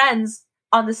were the friends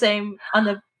on the same, on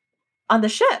the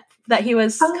ship that he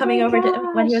was coming over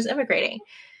to when he was immigrating.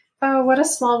 Oh, what a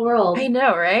small world. I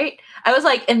know, right? I was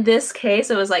like, in this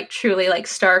case, it was like truly like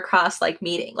star-crossed like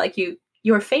meeting. Like you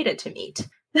were fated to meet.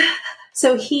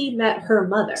 So he met her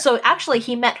mother. So actually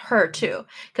he met her too.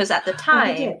 Because at the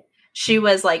time, she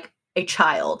was like a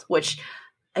child, which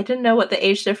I didn't know what the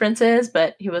age difference is,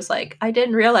 but he was like, I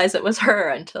didn't realize it was her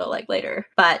until like later.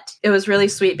 But it was really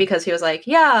sweet because he was like,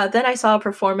 yeah, then I saw a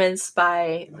performance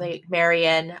by like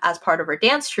Marian as part of her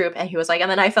dance troupe. And he was like, and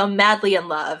then I fell madly in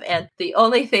love. And the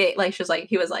only thing, like, she was like,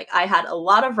 he was like, I had a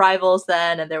lot of rivals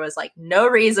then, and there was like no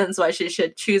reasons why she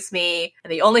should choose me.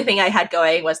 And the only thing I had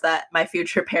going was that my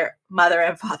future mother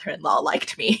and father-in-law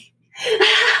liked me.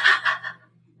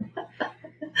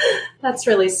 That's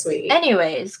really sweet.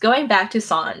 Anyways, going back to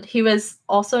Sand, he was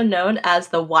also known as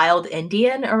the wild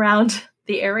Indian around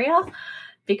the area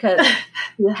because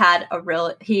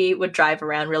he would drive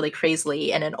around really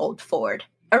crazily in an old Ford.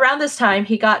 Around this time,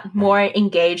 he got more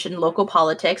engaged in local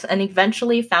politics and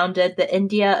eventually founded the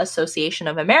India Association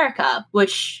of America,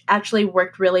 which actually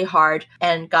worked really hard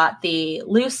and got the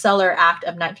Luce-Celler Act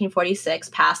of 1946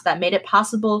 passed that made it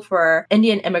possible for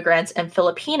Indian immigrants and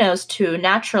Filipinos to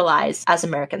naturalize as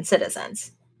American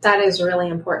citizens. That is really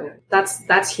important.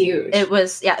 That's huge. It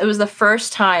was the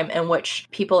first time in which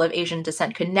people of Asian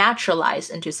descent could naturalize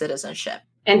into citizenship.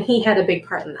 And he had a big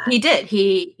part in that. He did.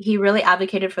 He really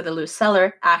advocated for the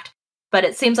Luce-Celler Act, but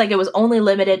it seems like it was only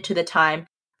limited to the time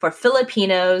for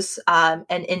Filipinos and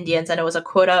Indians, and it was a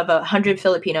quota of 100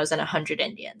 Filipinos and 100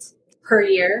 Indians. Per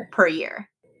year? Per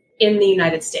year. In the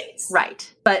United States.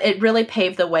 Right. But it really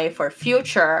paved the way for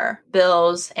future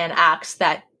bills and acts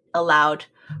that allowed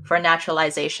for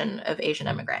naturalization of Asian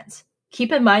immigrants.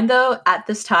 Keep in mind, though, at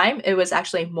this time, it was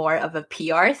actually more of a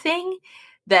PR thing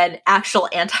than actual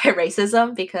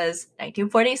anti-racism, because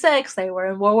 1946, they were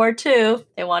in World War II.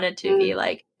 They wanted to be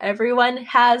like, everyone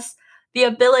has the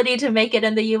ability to make it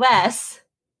in the U.S.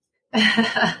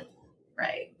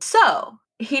 Right. So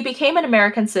he became an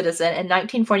American citizen in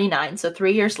 1949, so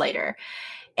 3 years later,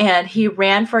 and he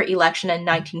ran for election in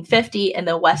 1950 in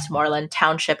the Westmoreland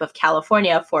Township of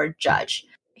California for judge.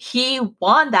 He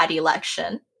won that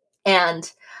election, and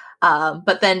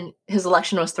but then his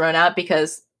election was thrown out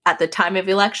because at the time of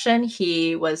election,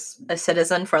 he was a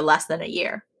citizen for less than a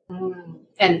year.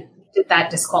 And did that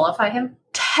disqualify him?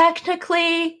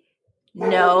 Technically,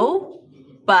 no.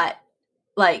 But,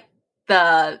 like,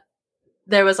 the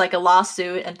there was like a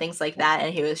lawsuit and things like that.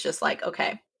 And he was just like,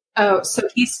 okay. Oh, so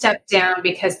he stepped down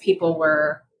because people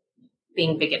were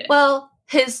being bigoted. Well,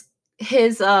 his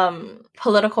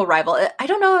political rival, I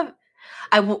don't know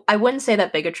if I wouldn't say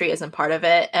that bigotry isn't part of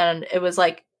it. And it was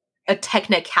like a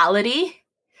technicality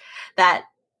that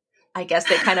I guess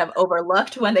they kind of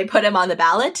overlooked when they put him on the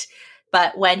ballot.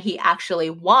 But when he actually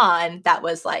won, that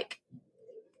was like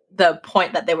the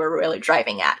point that they were really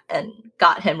driving at and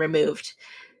got him removed.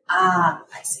 Ah,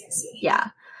 I see. Yeah.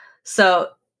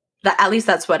 So at least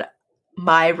that's what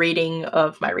my reading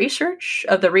of the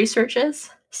research is.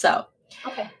 So,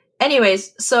 okay.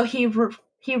 Anyways, so he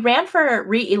ran for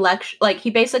re-election. Like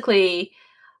he basically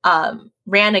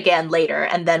ran again later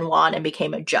and then won and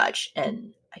became a judge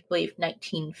in, I believe,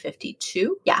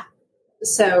 1952. Yeah.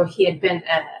 So he had been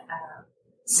a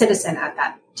citizen at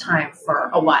that time for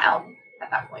a while. At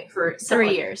that point, for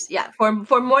 3 years, yeah, for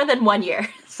more than 1 year.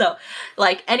 So,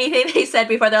 like anything they said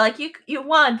before, they're like, you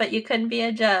won, but you couldn't be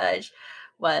a judge.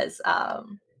 Was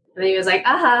and then he was like,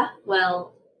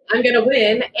 well, I'm gonna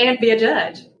win and be a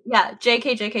judge. Yeah,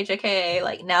 JK.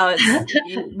 Like now it's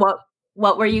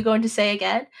what were you going to say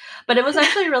again? But it was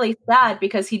actually really sad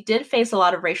because he did face a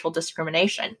lot of racial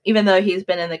discrimination, even though he's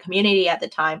been in the community at the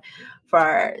time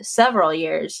for several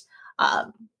years.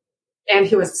 And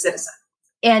he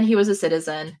was a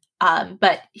citizen.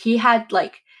 But he had,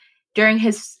 like, during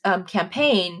his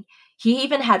campaign, he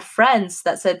even had friends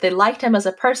that said they liked him as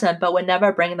a person, but would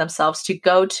never bring themselves to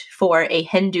go for a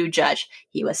Hindu judge.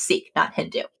 He was Sikh, not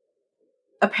Hindu.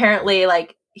 Apparently,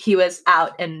 like, he was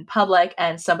out in public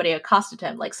and somebody accosted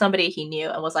him, like somebody he knew,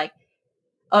 and was like,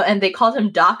 oh, and they called him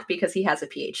Doc because he has a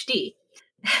PhD.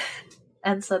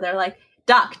 And so they're like,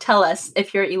 Doc, tell us,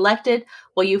 if you're elected,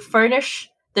 will you furnish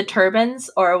the turbans,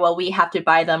 or will we have to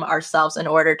buy them ourselves in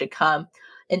order to come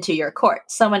into your court?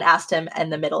 Someone asked him in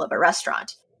the middle of a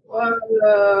restaurant.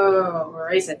 Whoa,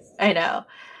 racist. I know.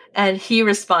 And he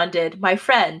responded, my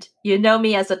friend, you know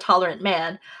me as a tolerant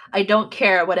man. I don't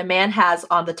care what a man has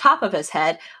on the top of his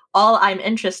head. All I'm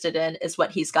interested in is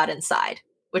what he's got inside,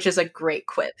 which is a great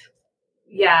quip.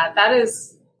 Yeah, that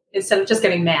is, instead of just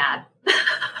getting mad,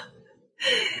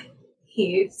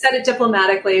 he said it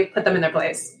diplomatically, put them in their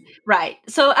place. Right.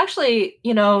 So actually,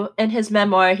 in his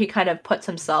memoir, he kind of puts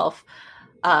himself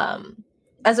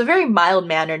as a very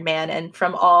mild-mannered man. And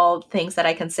from all things that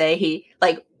I can say, he,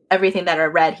 like everything that I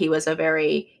read, he was a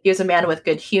man with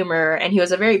good humor, and he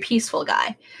was a very peaceful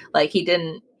guy. Like he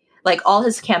didn't, like all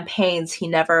his campaigns, he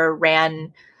never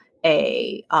ran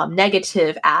a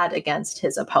negative ad against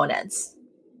his opponents,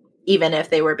 even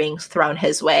if they were being thrown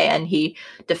his way. And he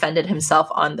defended himself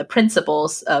on the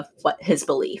principles of his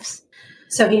beliefs.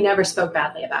 So he never spoke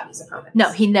badly about his opponents?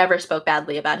 No, he never spoke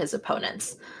badly about his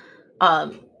opponents.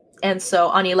 And so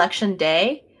on election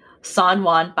day, Son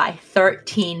won by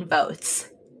 13 votes.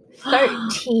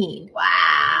 13.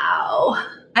 Wow.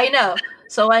 I know.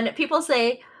 So when people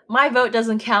say, my vote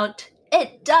doesn't count,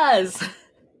 it does.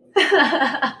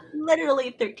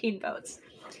 Literally 13 votes.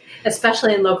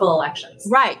 Especially in local elections.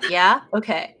 Right, yeah?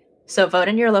 Okay. So vote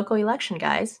in your local election,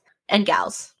 guys and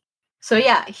gals. So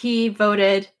yeah, he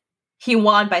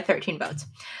won by 13 votes.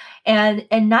 And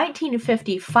in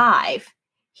 1955,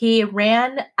 he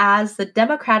ran as the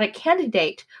Democratic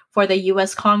candidate for the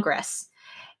U.S. Congress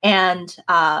and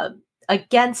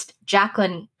against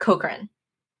Jacqueline Cochran.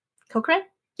 Cochran?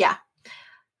 Yeah.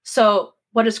 So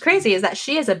what is crazy is that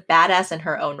she is a badass in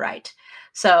her own right.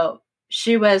 So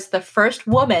she was the first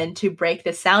woman to break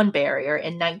the sound barrier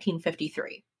in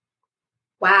 1953.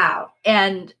 Wow.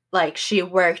 And like she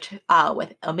worked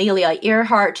with Amelia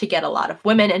Earhart to get a lot of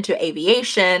women into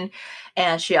aviation.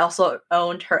 And she also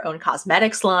owned her own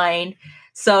cosmetics line.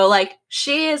 So like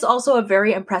she is also a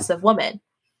very impressive woman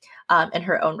in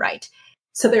her own right.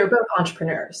 So they were both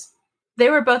entrepreneurs. They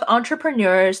were both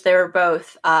entrepreneurs. They were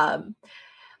both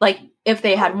like if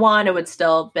they had won, it would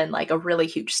still have been like a really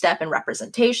huge step in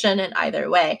representation in either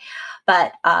way.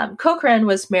 But Cochran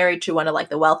was married to one of like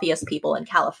the wealthiest people in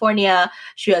California.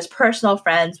 She has personal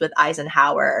friends with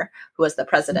Eisenhower, who was the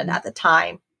president at the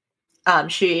time.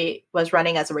 She was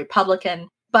running as a Republican.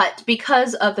 But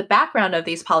because of the background of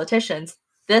these politicians,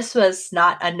 this was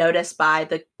not unnoticed by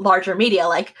the larger media.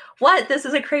 Like, what? This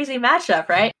is a crazy matchup,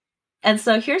 right? And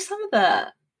so here's some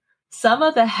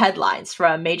of the headlines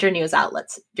from major news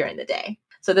outlets during the day.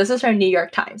 So this is from New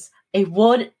York Times.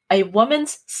 A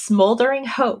woman's smoldering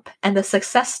hope and the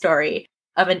success story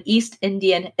of an East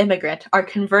Indian immigrant are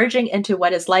converging into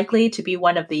what is likely to be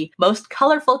one of the most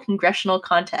colorful congressional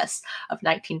contests of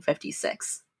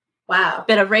 1956. Wow.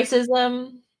 Bit of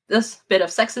racism, this bit of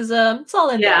sexism, it's all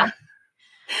in there.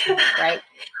 right?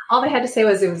 All they had to say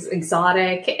was it was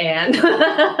exotic and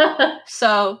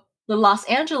So the Los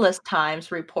Angeles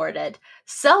Times reported,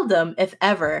 seldom, if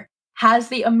ever, has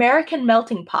the American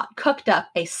melting pot cooked up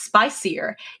a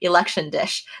spicier election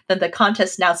dish than the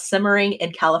contest now simmering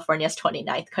in California's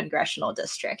 29th congressional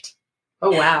district.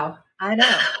 Oh, wow. I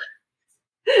know.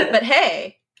 But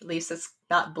hey, at least it's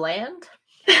not bland.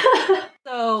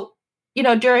 So,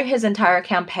 during his entire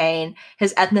campaign,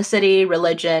 his ethnicity,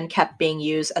 religion kept being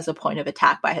used as a point of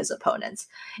attack by his opponents.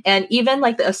 And even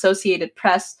the Associated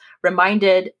Press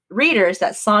reminded readers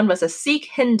that Sand was a Sikh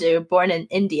Hindu born in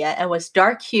India and was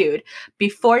dark-hued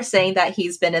before saying that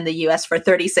he's been in the US for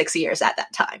 36 years at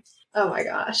that time. Oh my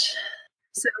gosh.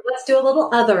 So let's do a little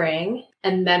othering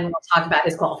and then we'll talk about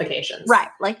his qualifications. Right.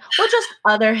 We'll just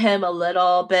other him a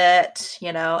little bit,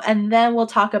 and then we'll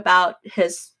talk about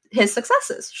his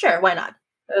successes. Sure, why not?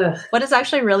 Ugh. What is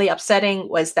actually really upsetting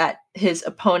was that his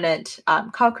opponent,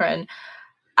 Cochrane,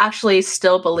 actually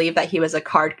still believed that he was a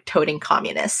card-toting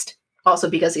communist. Also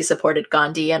because he supported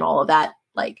Gandhi and all of that.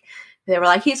 They were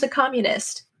like, he's a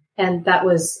communist. And that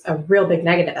was a real big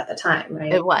negative at the time,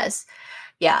 right? It was.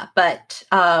 Yeah, but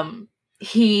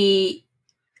he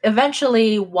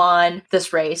eventually won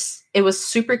this race. It was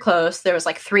super close. There was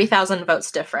 3,000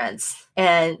 votes difference.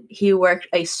 And he worked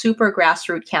a super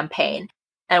grassroots campaign.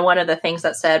 And one of the things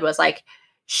that said was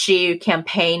she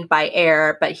campaigned by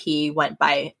air, but he went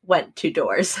to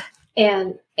doors.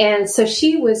 And so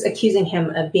she was accusing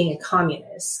him of being a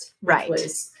communist. Right. Which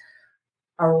was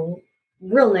a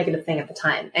real negative thing at the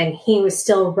time. And he was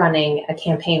still running a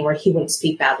campaign where he wouldn't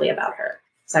speak badly about her.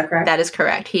 Is that correct? That is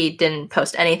correct. He didn't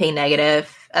post anything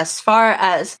negative. As far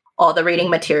as all the reading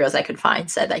materials I could find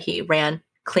said that he ran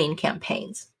clean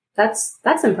campaigns. That's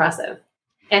impressive.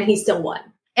 And he still won.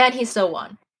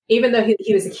 Even though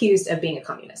he was accused of being a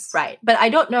communist. Right. But I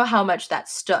don't know how much that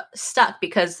stuck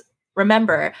because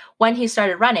remember, when he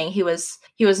started running, he was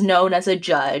known as a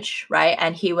judge, right?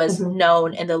 And he was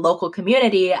known in the local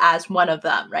community as one of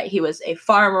them, right? He was a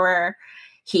farmer.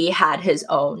 He had his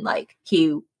own,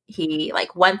 he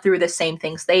went through the same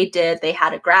things they did. They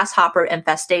had a grasshopper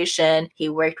infestation. He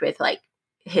worked with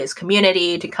his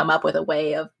community to come up with a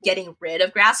way of getting rid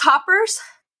of grasshoppers.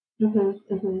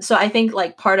 So I think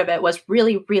part of it was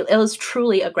really real. It was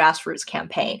truly a grassroots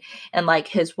campaign. And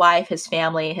his wife, his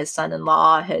family, his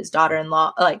son-in-law, his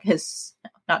daughter-in-law, his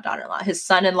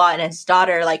son-in-law and his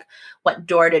daughter, went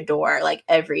door to door,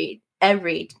 every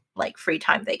free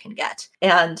time they can get.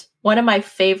 And one of my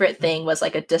favorite thing was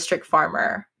a district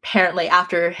farmer. Apparently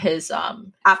after his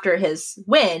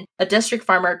win, a district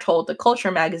farmer told the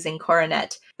culture magazine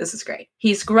Coronet, this is great.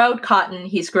 He's growed cotton,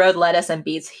 he's growed lettuce and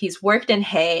beets, he's worked in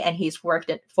hay, and he's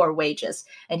worked for wages.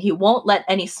 And he won't let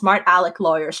any smart aleck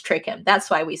lawyers trick him.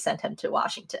 That's why we sent him to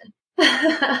Washington.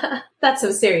 That's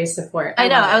some serious support. I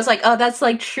know. I was oh, that's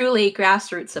truly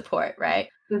grassroots support, right?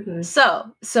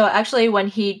 So actually when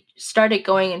he started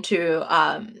going into,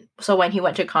 when he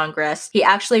went to Congress, he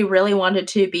actually really wanted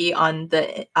to be on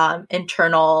the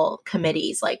internal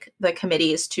committees, the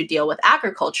committees to deal with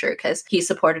agriculture, because he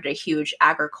supported a huge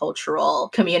agricultural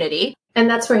community. And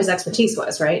that's where his expertise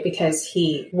was, right? Because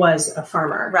he was a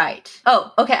farmer. Right.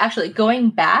 Oh, okay. Actually, going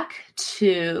back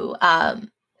to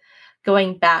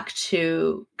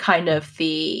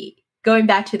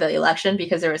the election,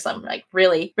 because there were some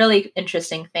really, really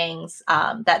interesting things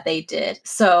that they did.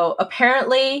 So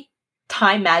apparently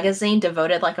Time magazine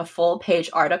devoted a full page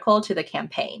article to the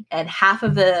campaign, and half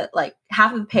of the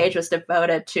page was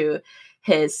devoted to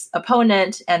his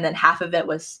opponent, and then half of it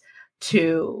was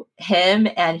to him.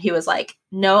 And he was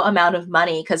no amount of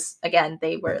money, because again,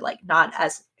 they were not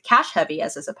as cash heavy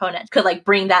as his opponent, could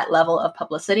bring that level of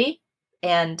publicity.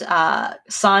 And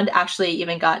Sand actually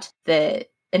even got the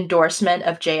endorsement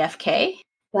of JFK.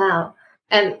 Wow.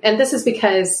 And this is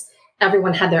because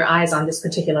everyone had their eyes on this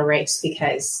particular race,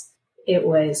 because it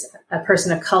was a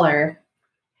person of color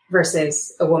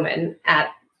versus a woman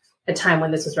at a time when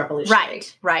this was revolutionary.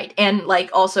 Right. And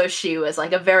also she was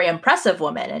a very impressive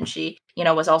woman, and she,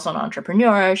 was also an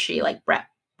entrepreneur. She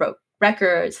broke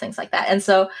records, things like that. And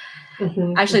so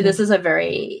this is a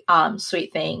very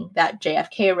sweet thing that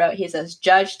JFK wrote. He says,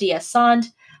 Judge D.S.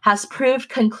 Sand has proved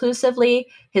conclusively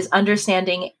his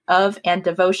understanding of and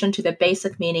devotion to the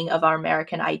basic meaning of our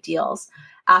American ideals.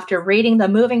 After reading the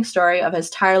moving story of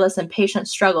his tireless and patient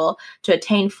struggle to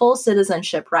attain full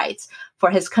citizenship rights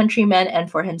for his countrymen and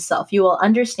for himself, you will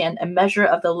understand a measure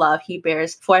of the love he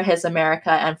bears for his America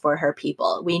and for her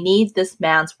people. We need this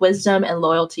man's wisdom and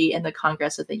loyalty in the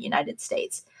Congress of the United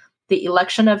States. The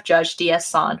election of Judge D.S.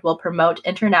 Sand will promote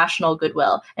international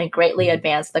goodwill and greatly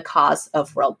advance the cause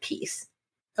of world peace.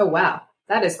 Oh, wow.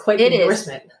 That is quite the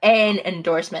endorsement. An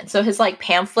endorsement. So his like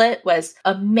pamphlet was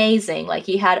amazing. Like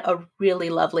he had a really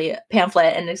lovely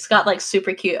pamphlet, and it's got like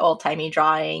super cute old-timey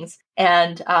drawings.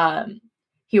 And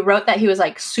he wrote that he was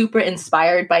like super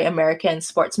inspired by American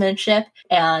sportsmanship,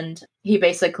 and he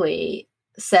basically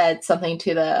said something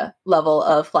to the level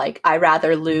of like, I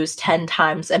rather lose 10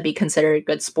 times and be considered a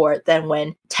good sport than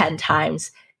win 10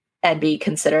 times and be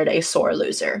considered a sore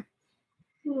loser.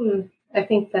 I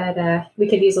think that we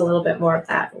could use a little bit more of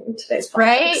that in today's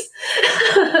politics.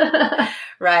 Right?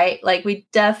 Right? Like, we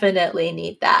definitely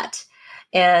need that.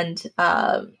 And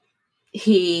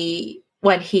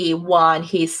when he won,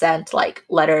 he sent like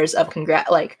letters of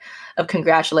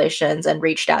congratulations and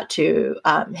reached out to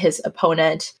his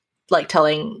opponent, like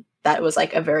telling that it was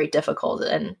like a very difficult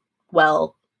and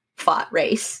well fought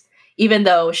race, even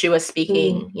though she was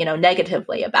speaking,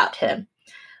 negatively about him,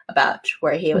 about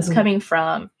where he was coming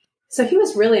from. So he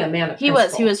was really a man of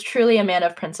principle. He was truly a man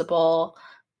of principle.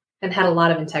 And had a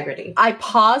lot of integrity. I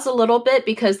pause a little bit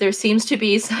because there seems to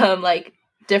be some like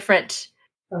different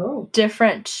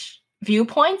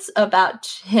viewpoints about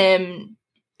him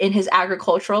in his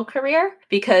agricultural career,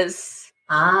 because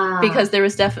there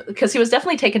was because he was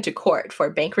definitely taken to court for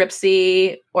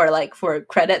bankruptcy or like for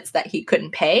credits that he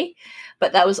couldn't pay.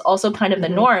 But that was also kind of the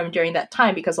norm during that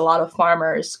time because a lot of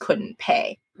farmers couldn't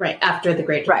pay. Right, after the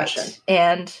Great Depression. Right.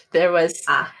 And there was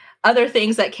other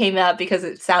things that came up because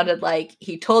it sounded like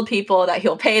he told people that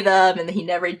he'll pay them and he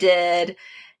never did.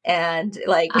 And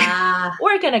like,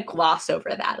 we're going to gloss over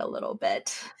that a little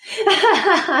bit.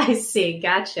 I see.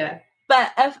 Gotcha.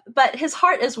 But his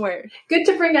heart is where. Good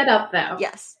to bring that up, though.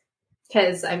 Yes.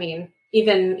 Because, I mean,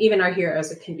 even our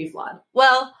heroes can be flawed.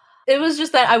 Well, it was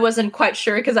just that I wasn't quite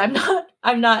sure because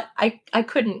I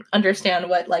couldn't understand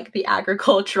what like the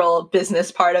agricultural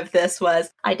business part of this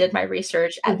was. I did my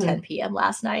research at 10 p.m.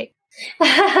 last night.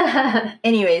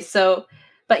 Anyway,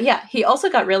 but yeah, he also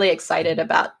got really excited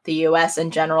about the U.S.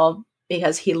 in general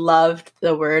because he loved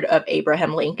the word of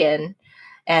Abraham Lincoln,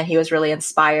 and he was really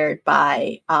inspired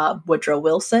by Woodrow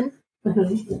Wilson.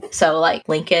 So like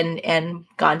Lincoln and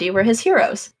Gandhi were his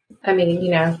heroes. I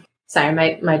mean,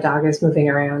 sorry, my dog is moving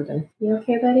around. And you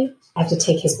okay, buddy? I have to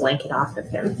take his blanket off of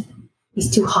him.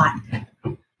 He's too hot.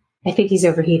 I think he's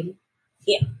overheating.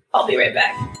 Yeah, I'll be right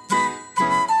back.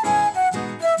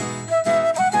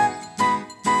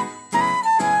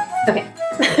 Okay.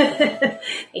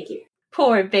 Thank you.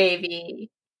 Poor baby.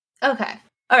 Okay.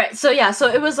 All right. So yeah, so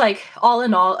it was like all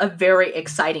in all a very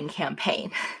exciting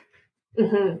campaign.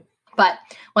 But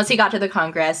once he got to the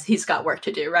Congress, he's got work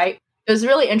to do, right? It was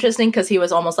really interesting because he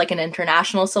was almost like an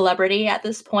international celebrity at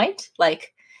this point.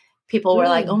 Like people were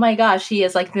like, oh my gosh, he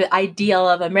is like the ideal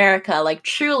of America. Like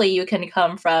truly you can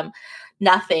come from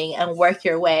nothing and work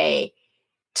your way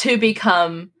to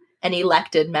become an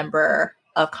elected member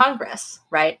of Congress,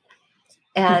 right?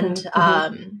 And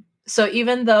so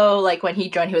even though like when he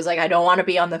joined, he was like, I don't want to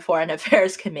be on the Foreign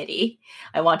Affairs Committee.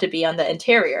 I want to be on the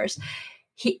Interiors.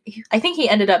 I think he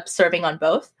ended up serving on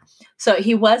both. So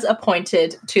he was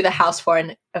appointed to the House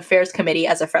Foreign Affairs Committee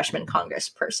as a freshman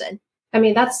congressperson. I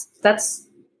mean, that's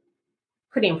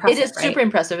pretty impressive. It is super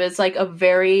impressive. It's like a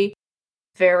very,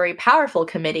 very powerful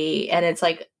committee, and it's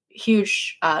like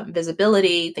huge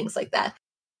visibility, things like that.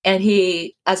 And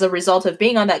he, as a result of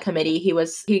being on that committee,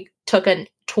 he took a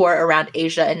tour around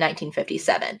Asia in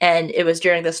 1957. And it was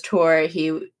during this tour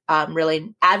he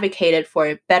really advocated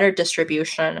for better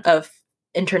distribution of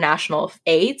international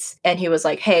aids, and he was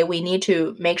like, hey, we need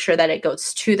to make sure that it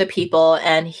goes to the people.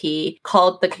 And he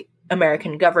called the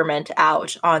American government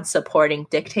out on supporting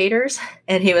dictators,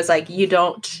 and he was like, you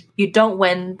don't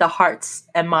win the hearts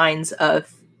and minds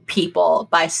of people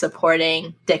by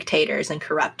supporting dictators and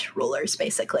corrupt rulers,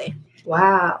 basically.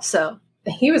 Wow. So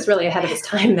he was really ahead of his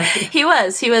time then. He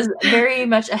was very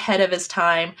much ahead of his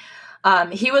time.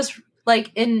 He was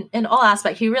like in all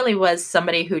aspects, he really was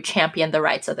somebody who championed the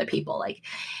rights of the people. Like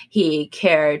he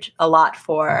cared a lot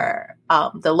for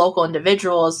the local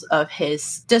individuals of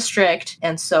his district.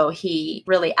 And so he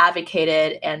really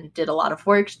advocated and did a lot of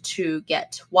work to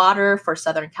get water for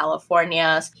Southern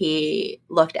California. He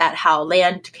looked at how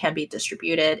land can be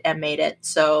distributed and made it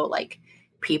so like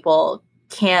people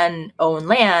can own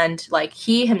land. Like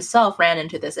he himself ran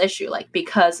into this issue, like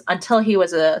because until he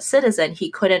was a citizen,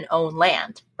 he couldn't own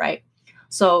land, right?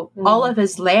 So all of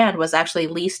his land was actually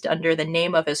leased under the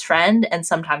name of his friend and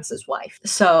sometimes his wife.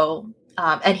 So,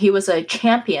 and he was a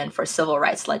champion for civil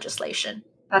rights legislation.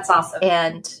 That's awesome.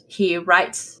 And he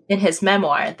writes in his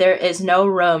memoir, there is no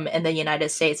room in the United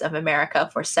States of America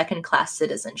for second-class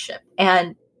citizenship.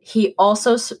 And he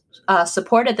also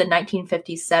supported the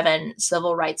 1957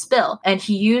 Civil Rights Bill, and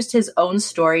he used his own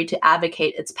story to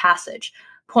advocate its passage,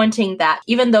 pointing that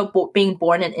even though being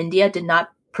born in India did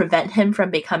not prevent him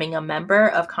from becoming a member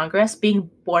of Congress, being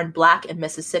born Black in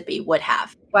Mississippi would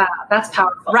have. Wow, that's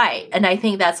powerful. Right. And I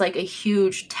think that's like a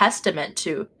huge testament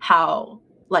to how,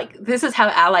 like, this is how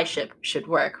allyship should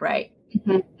work, right?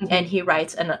 Mm-hmm, mm-hmm. And he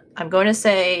writes, and I'm going to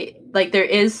say, like, there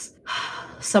is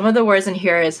some of the words in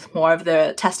here is more of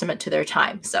the testament to their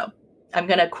time. So I'm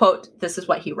going to quote, this is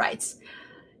what he writes.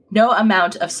 No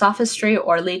amount of sophistry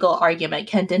or legal argument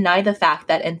can deny the fact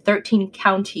that in 13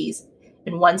 counties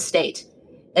in one state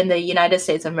in the United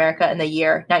States of America in the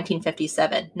year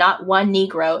 1957, not one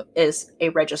Negro is a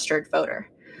registered voter.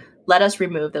 Let us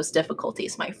remove those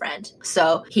difficulties, my friend.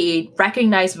 So he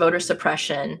recognized voter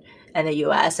suppression in the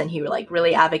US, and he like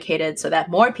really advocated so that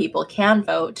more people can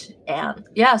vote. And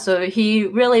yeah, so he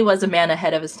really was a man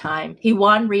ahead of his time. He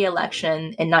won re-election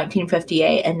in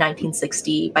 1958 and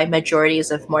 1960 by majorities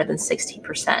of more than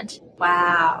 60%.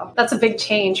 Wow. That's a big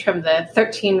change from the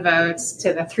 13 votes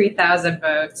to the 3,000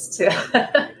 votes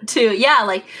to yeah,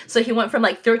 like, so he went from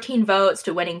like 13 votes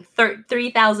to winning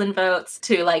 3,000 votes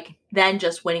to like then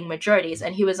just winning majorities.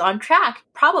 And he was on track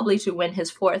probably to win his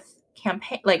fourth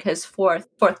campaign, like his fourth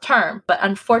term. But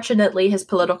unfortunately, his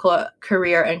political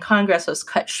career in Congress was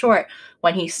cut short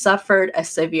when he suffered a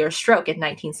severe stroke in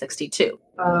 1962.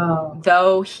 Oh.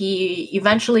 Though he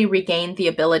eventually regained the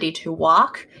ability to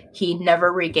walk, he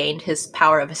never regained his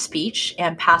power of speech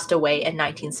and passed away in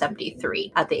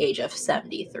 1973 at the age of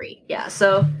 73. Yeah,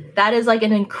 so that is like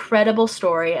an incredible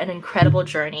story, an incredible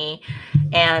journey.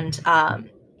 And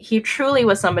he truly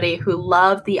was somebody who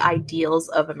loved the ideals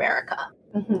of America.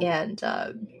 Mm-hmm.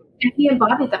 And he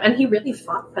embodied them, and he really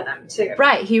fought for them too.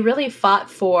 Right. He really fought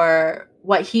for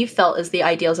what he felt is the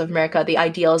ideals of America, the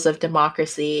ideals of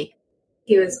democracy.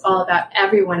 He was all about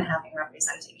everyone having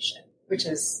representation, which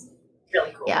is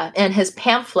really cool. Yeah. And his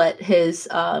pamphlet, his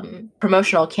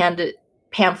promotional candidate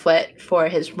pamphlet for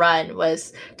his run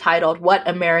was titled What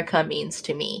America Means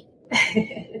to Me.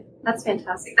 That's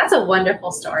fantastic. That's a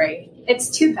wonderful story. It's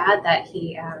too bad that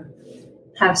he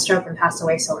had a stroke and passed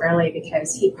away so early,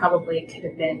 because he probably could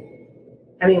have been,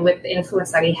 I mean, with the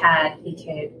influence that he had, he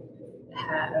could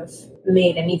have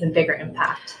made an even bigger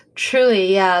impact.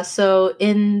 Truly, yeah. So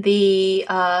in the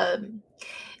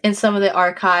in some of the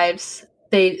archives,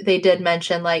 they did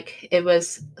mention like it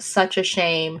was such a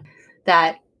shame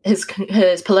that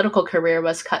his political career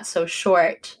was cut so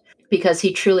short, because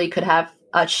he truly could have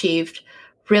achieved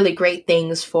really great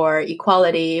things for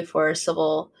equality, for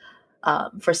civil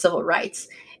rights.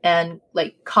 And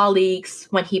like colleagues,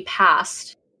 when he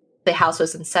passed, the House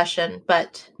was in session,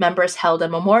 but members held a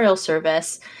memorial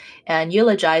service and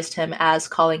eulogized him as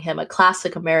calling him a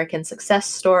classic American success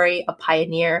story, a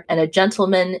pioneer, and a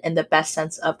gentleman in the best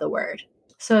sense of the word.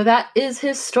 So that is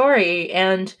his story,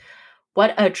 and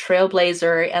what a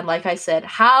trailblazer. And like I said,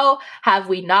 how have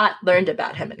we not learned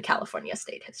about him in California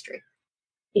state history?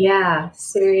 Yeah,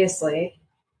 seriously.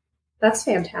 That's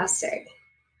fantastic.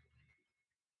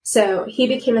 So he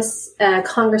became a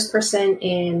congressperson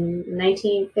in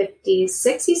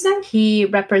 1956, you said? He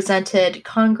represented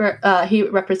California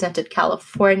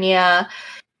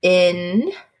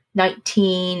in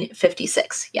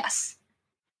 1956, yes.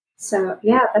 So,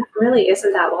 yeah, that really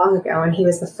isn't that long ago, and he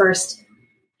was the first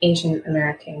Asian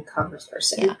American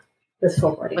congressperson with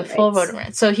full voting rights. Full voting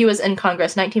rights. So he was in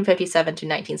Congress 1957 to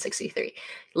 1963.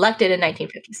 Elected in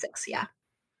 1956, yeah.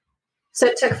 So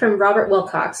it took from Robert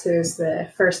Wilcox, who's the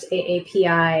first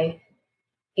AAPI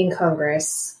in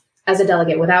Congress as a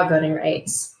delegate without voting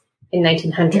rights in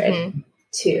 1900 to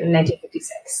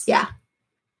 1956. Yeah.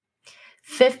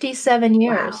 57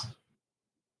 years. Wow.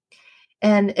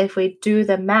 And if we do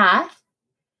the math,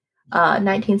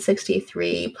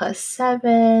 1963 plus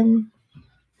 7,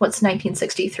 what's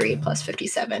 1963 plus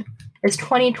 57? It's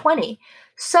 2020.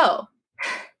 So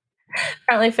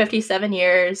apparently 57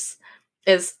 years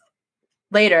is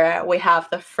later, we have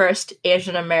the first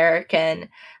Asian American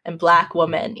and Black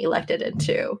woman elected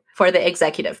for the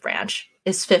executive branch.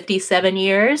 Is 57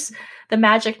 years the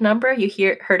magic number?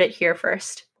 You heard it here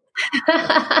first.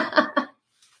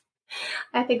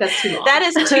 I think that's too long. That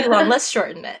is too long. Let's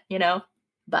shorten it,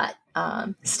 But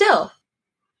still,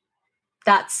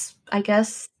 I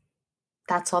guess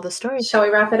that's all the stories. Shall we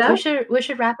wrap it up? We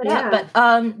should wrap it up.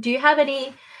 But do you have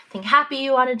anything happy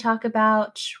you want to talk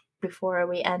about before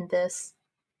we end this?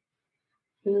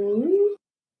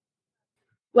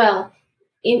 Well,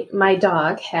 my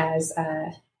dog has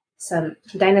some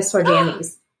dinosaur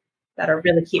jammies that are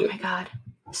really cute. Oh my god,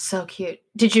 so cute!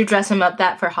 Did you dress him up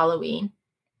for Halloween?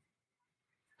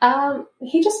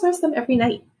 He just wears them every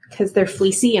night because they're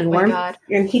fleecy and Oh my warm. God.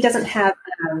 And he doesn't have,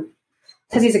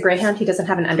 because he's a greyhound, he doesn't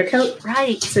have an undercoat.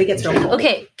 Right. So he gets real cold.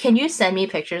 Okay, can you send me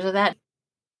pictures of that?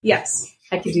 Yes,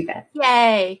 I could do that.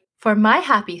 Yay! For my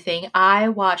happy thing, I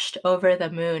watched Over the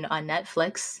Moon on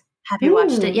Netflix. Have you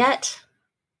watched it yet?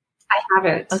 I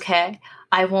haven't. Okay.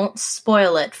 I won't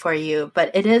spoil it for you,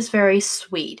 but it is very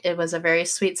sweet. It was a very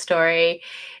sweet story,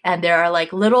 and there are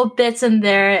like little bits in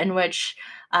there in which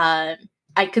I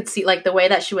could see like the way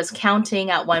that she was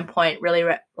counting at one point really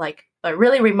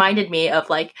really reminded me of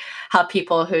like how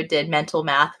people who did mental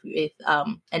math with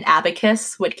an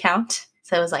abacus would count.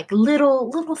 So it was like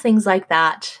little things like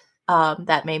that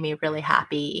that made me really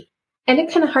happy. And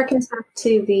it kind of harkens back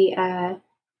to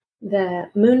the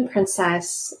Moon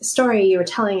Princess story you were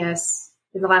telling us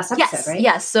in the last episode, right?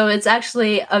 Yes. So it's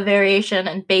actually a variation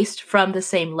and based from the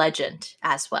same legend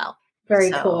as well.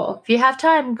 Very cool. If you have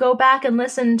time, go back and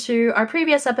listen to our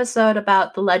previous episode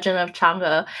about the legend of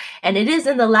Chang'e. And it is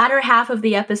in the latter half of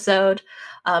the episode,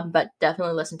 but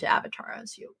definitely listen to Avatar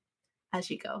as you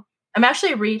go. I'm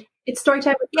actually It's story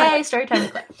time with Claire. Yay, story time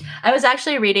with Claire. I was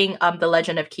actually reading The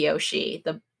Legend of Kyoshi,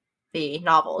 the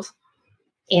novels.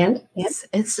 And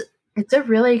it's a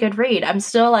really good read. I'm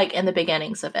still like in the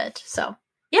beginnings of it. So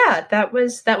yeah, that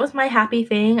was my happy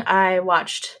thing. I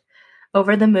watched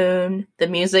Over the Moon. The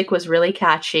music was really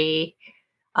catchy.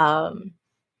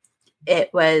 It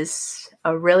was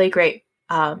really great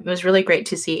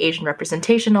to see Asian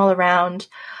representation all around.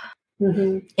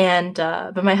 Mm-hmm. And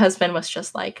but my husband was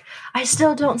just like, I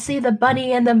still don't see the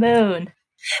bunny in the moon.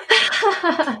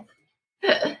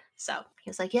 So he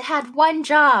was like, it had one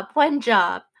job. And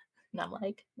I'm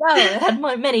like, no, it had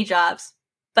many jobs.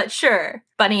 But sure,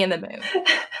 bunny in the moon.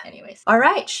 Anyways. All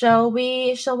right, shall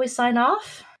we sign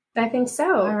off? I think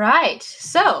so. All right.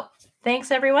 So,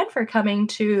 thanks everyone for coming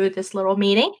to this little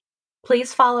meeting.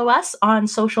 Please follow us on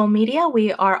social media.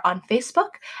 We are on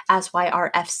Facebook as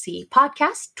YRFC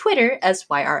Podcast, Twitter as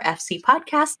YRFC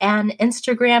Podcast, and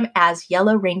Instagram as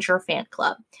Yellow Ranger Fan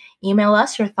Club. Email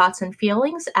us your thoughts and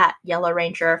feelings at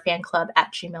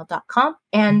yellowrangerfanclub@gmail.com,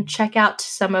 and check out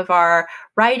some of our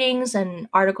writings and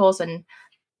articles and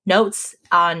notes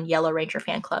on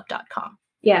yellowrangerfanclub.com.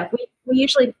 Yeah, we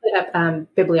usually put up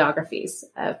bibliographies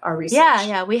of our research.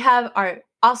 Yeah, we have our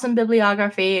awesome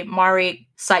bibliography. Mari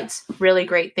cites really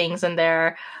great things in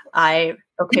there. I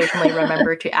occasionally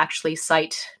remember to actually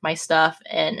cite my stuff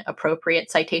in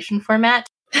appropriate citation format,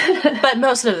 but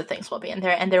most of the things will be in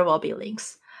there, and there will be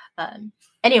links.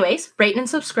 Anyways, rate and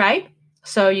subscribe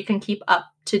so you can keep up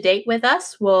to date with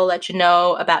us. We'll let you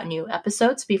know about new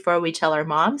episodes before we tell our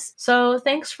moms. So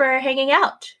thanks for hanging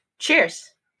out. Cheers.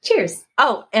 Cheers.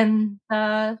 Oh, and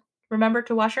remember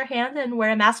to wash your hands and wear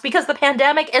a mask because the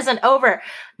pandemic isn't over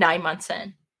 9 months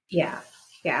in. Yeah.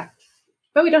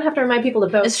 But we don't have to remind people to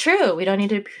vote. It's true. We don't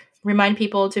need to remind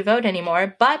people to vote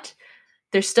anymore, but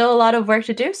there's still a lot of work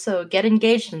to do, so get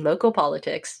engaged in local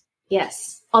politics.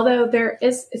 Yes. Although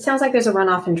it sounds like there's a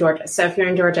runoff in Georgia. So if you're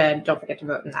in Georgia, don't forget to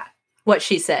vote in that. What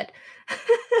she said.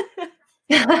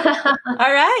 All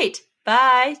right.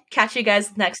 Bye. Catch you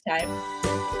guys next time.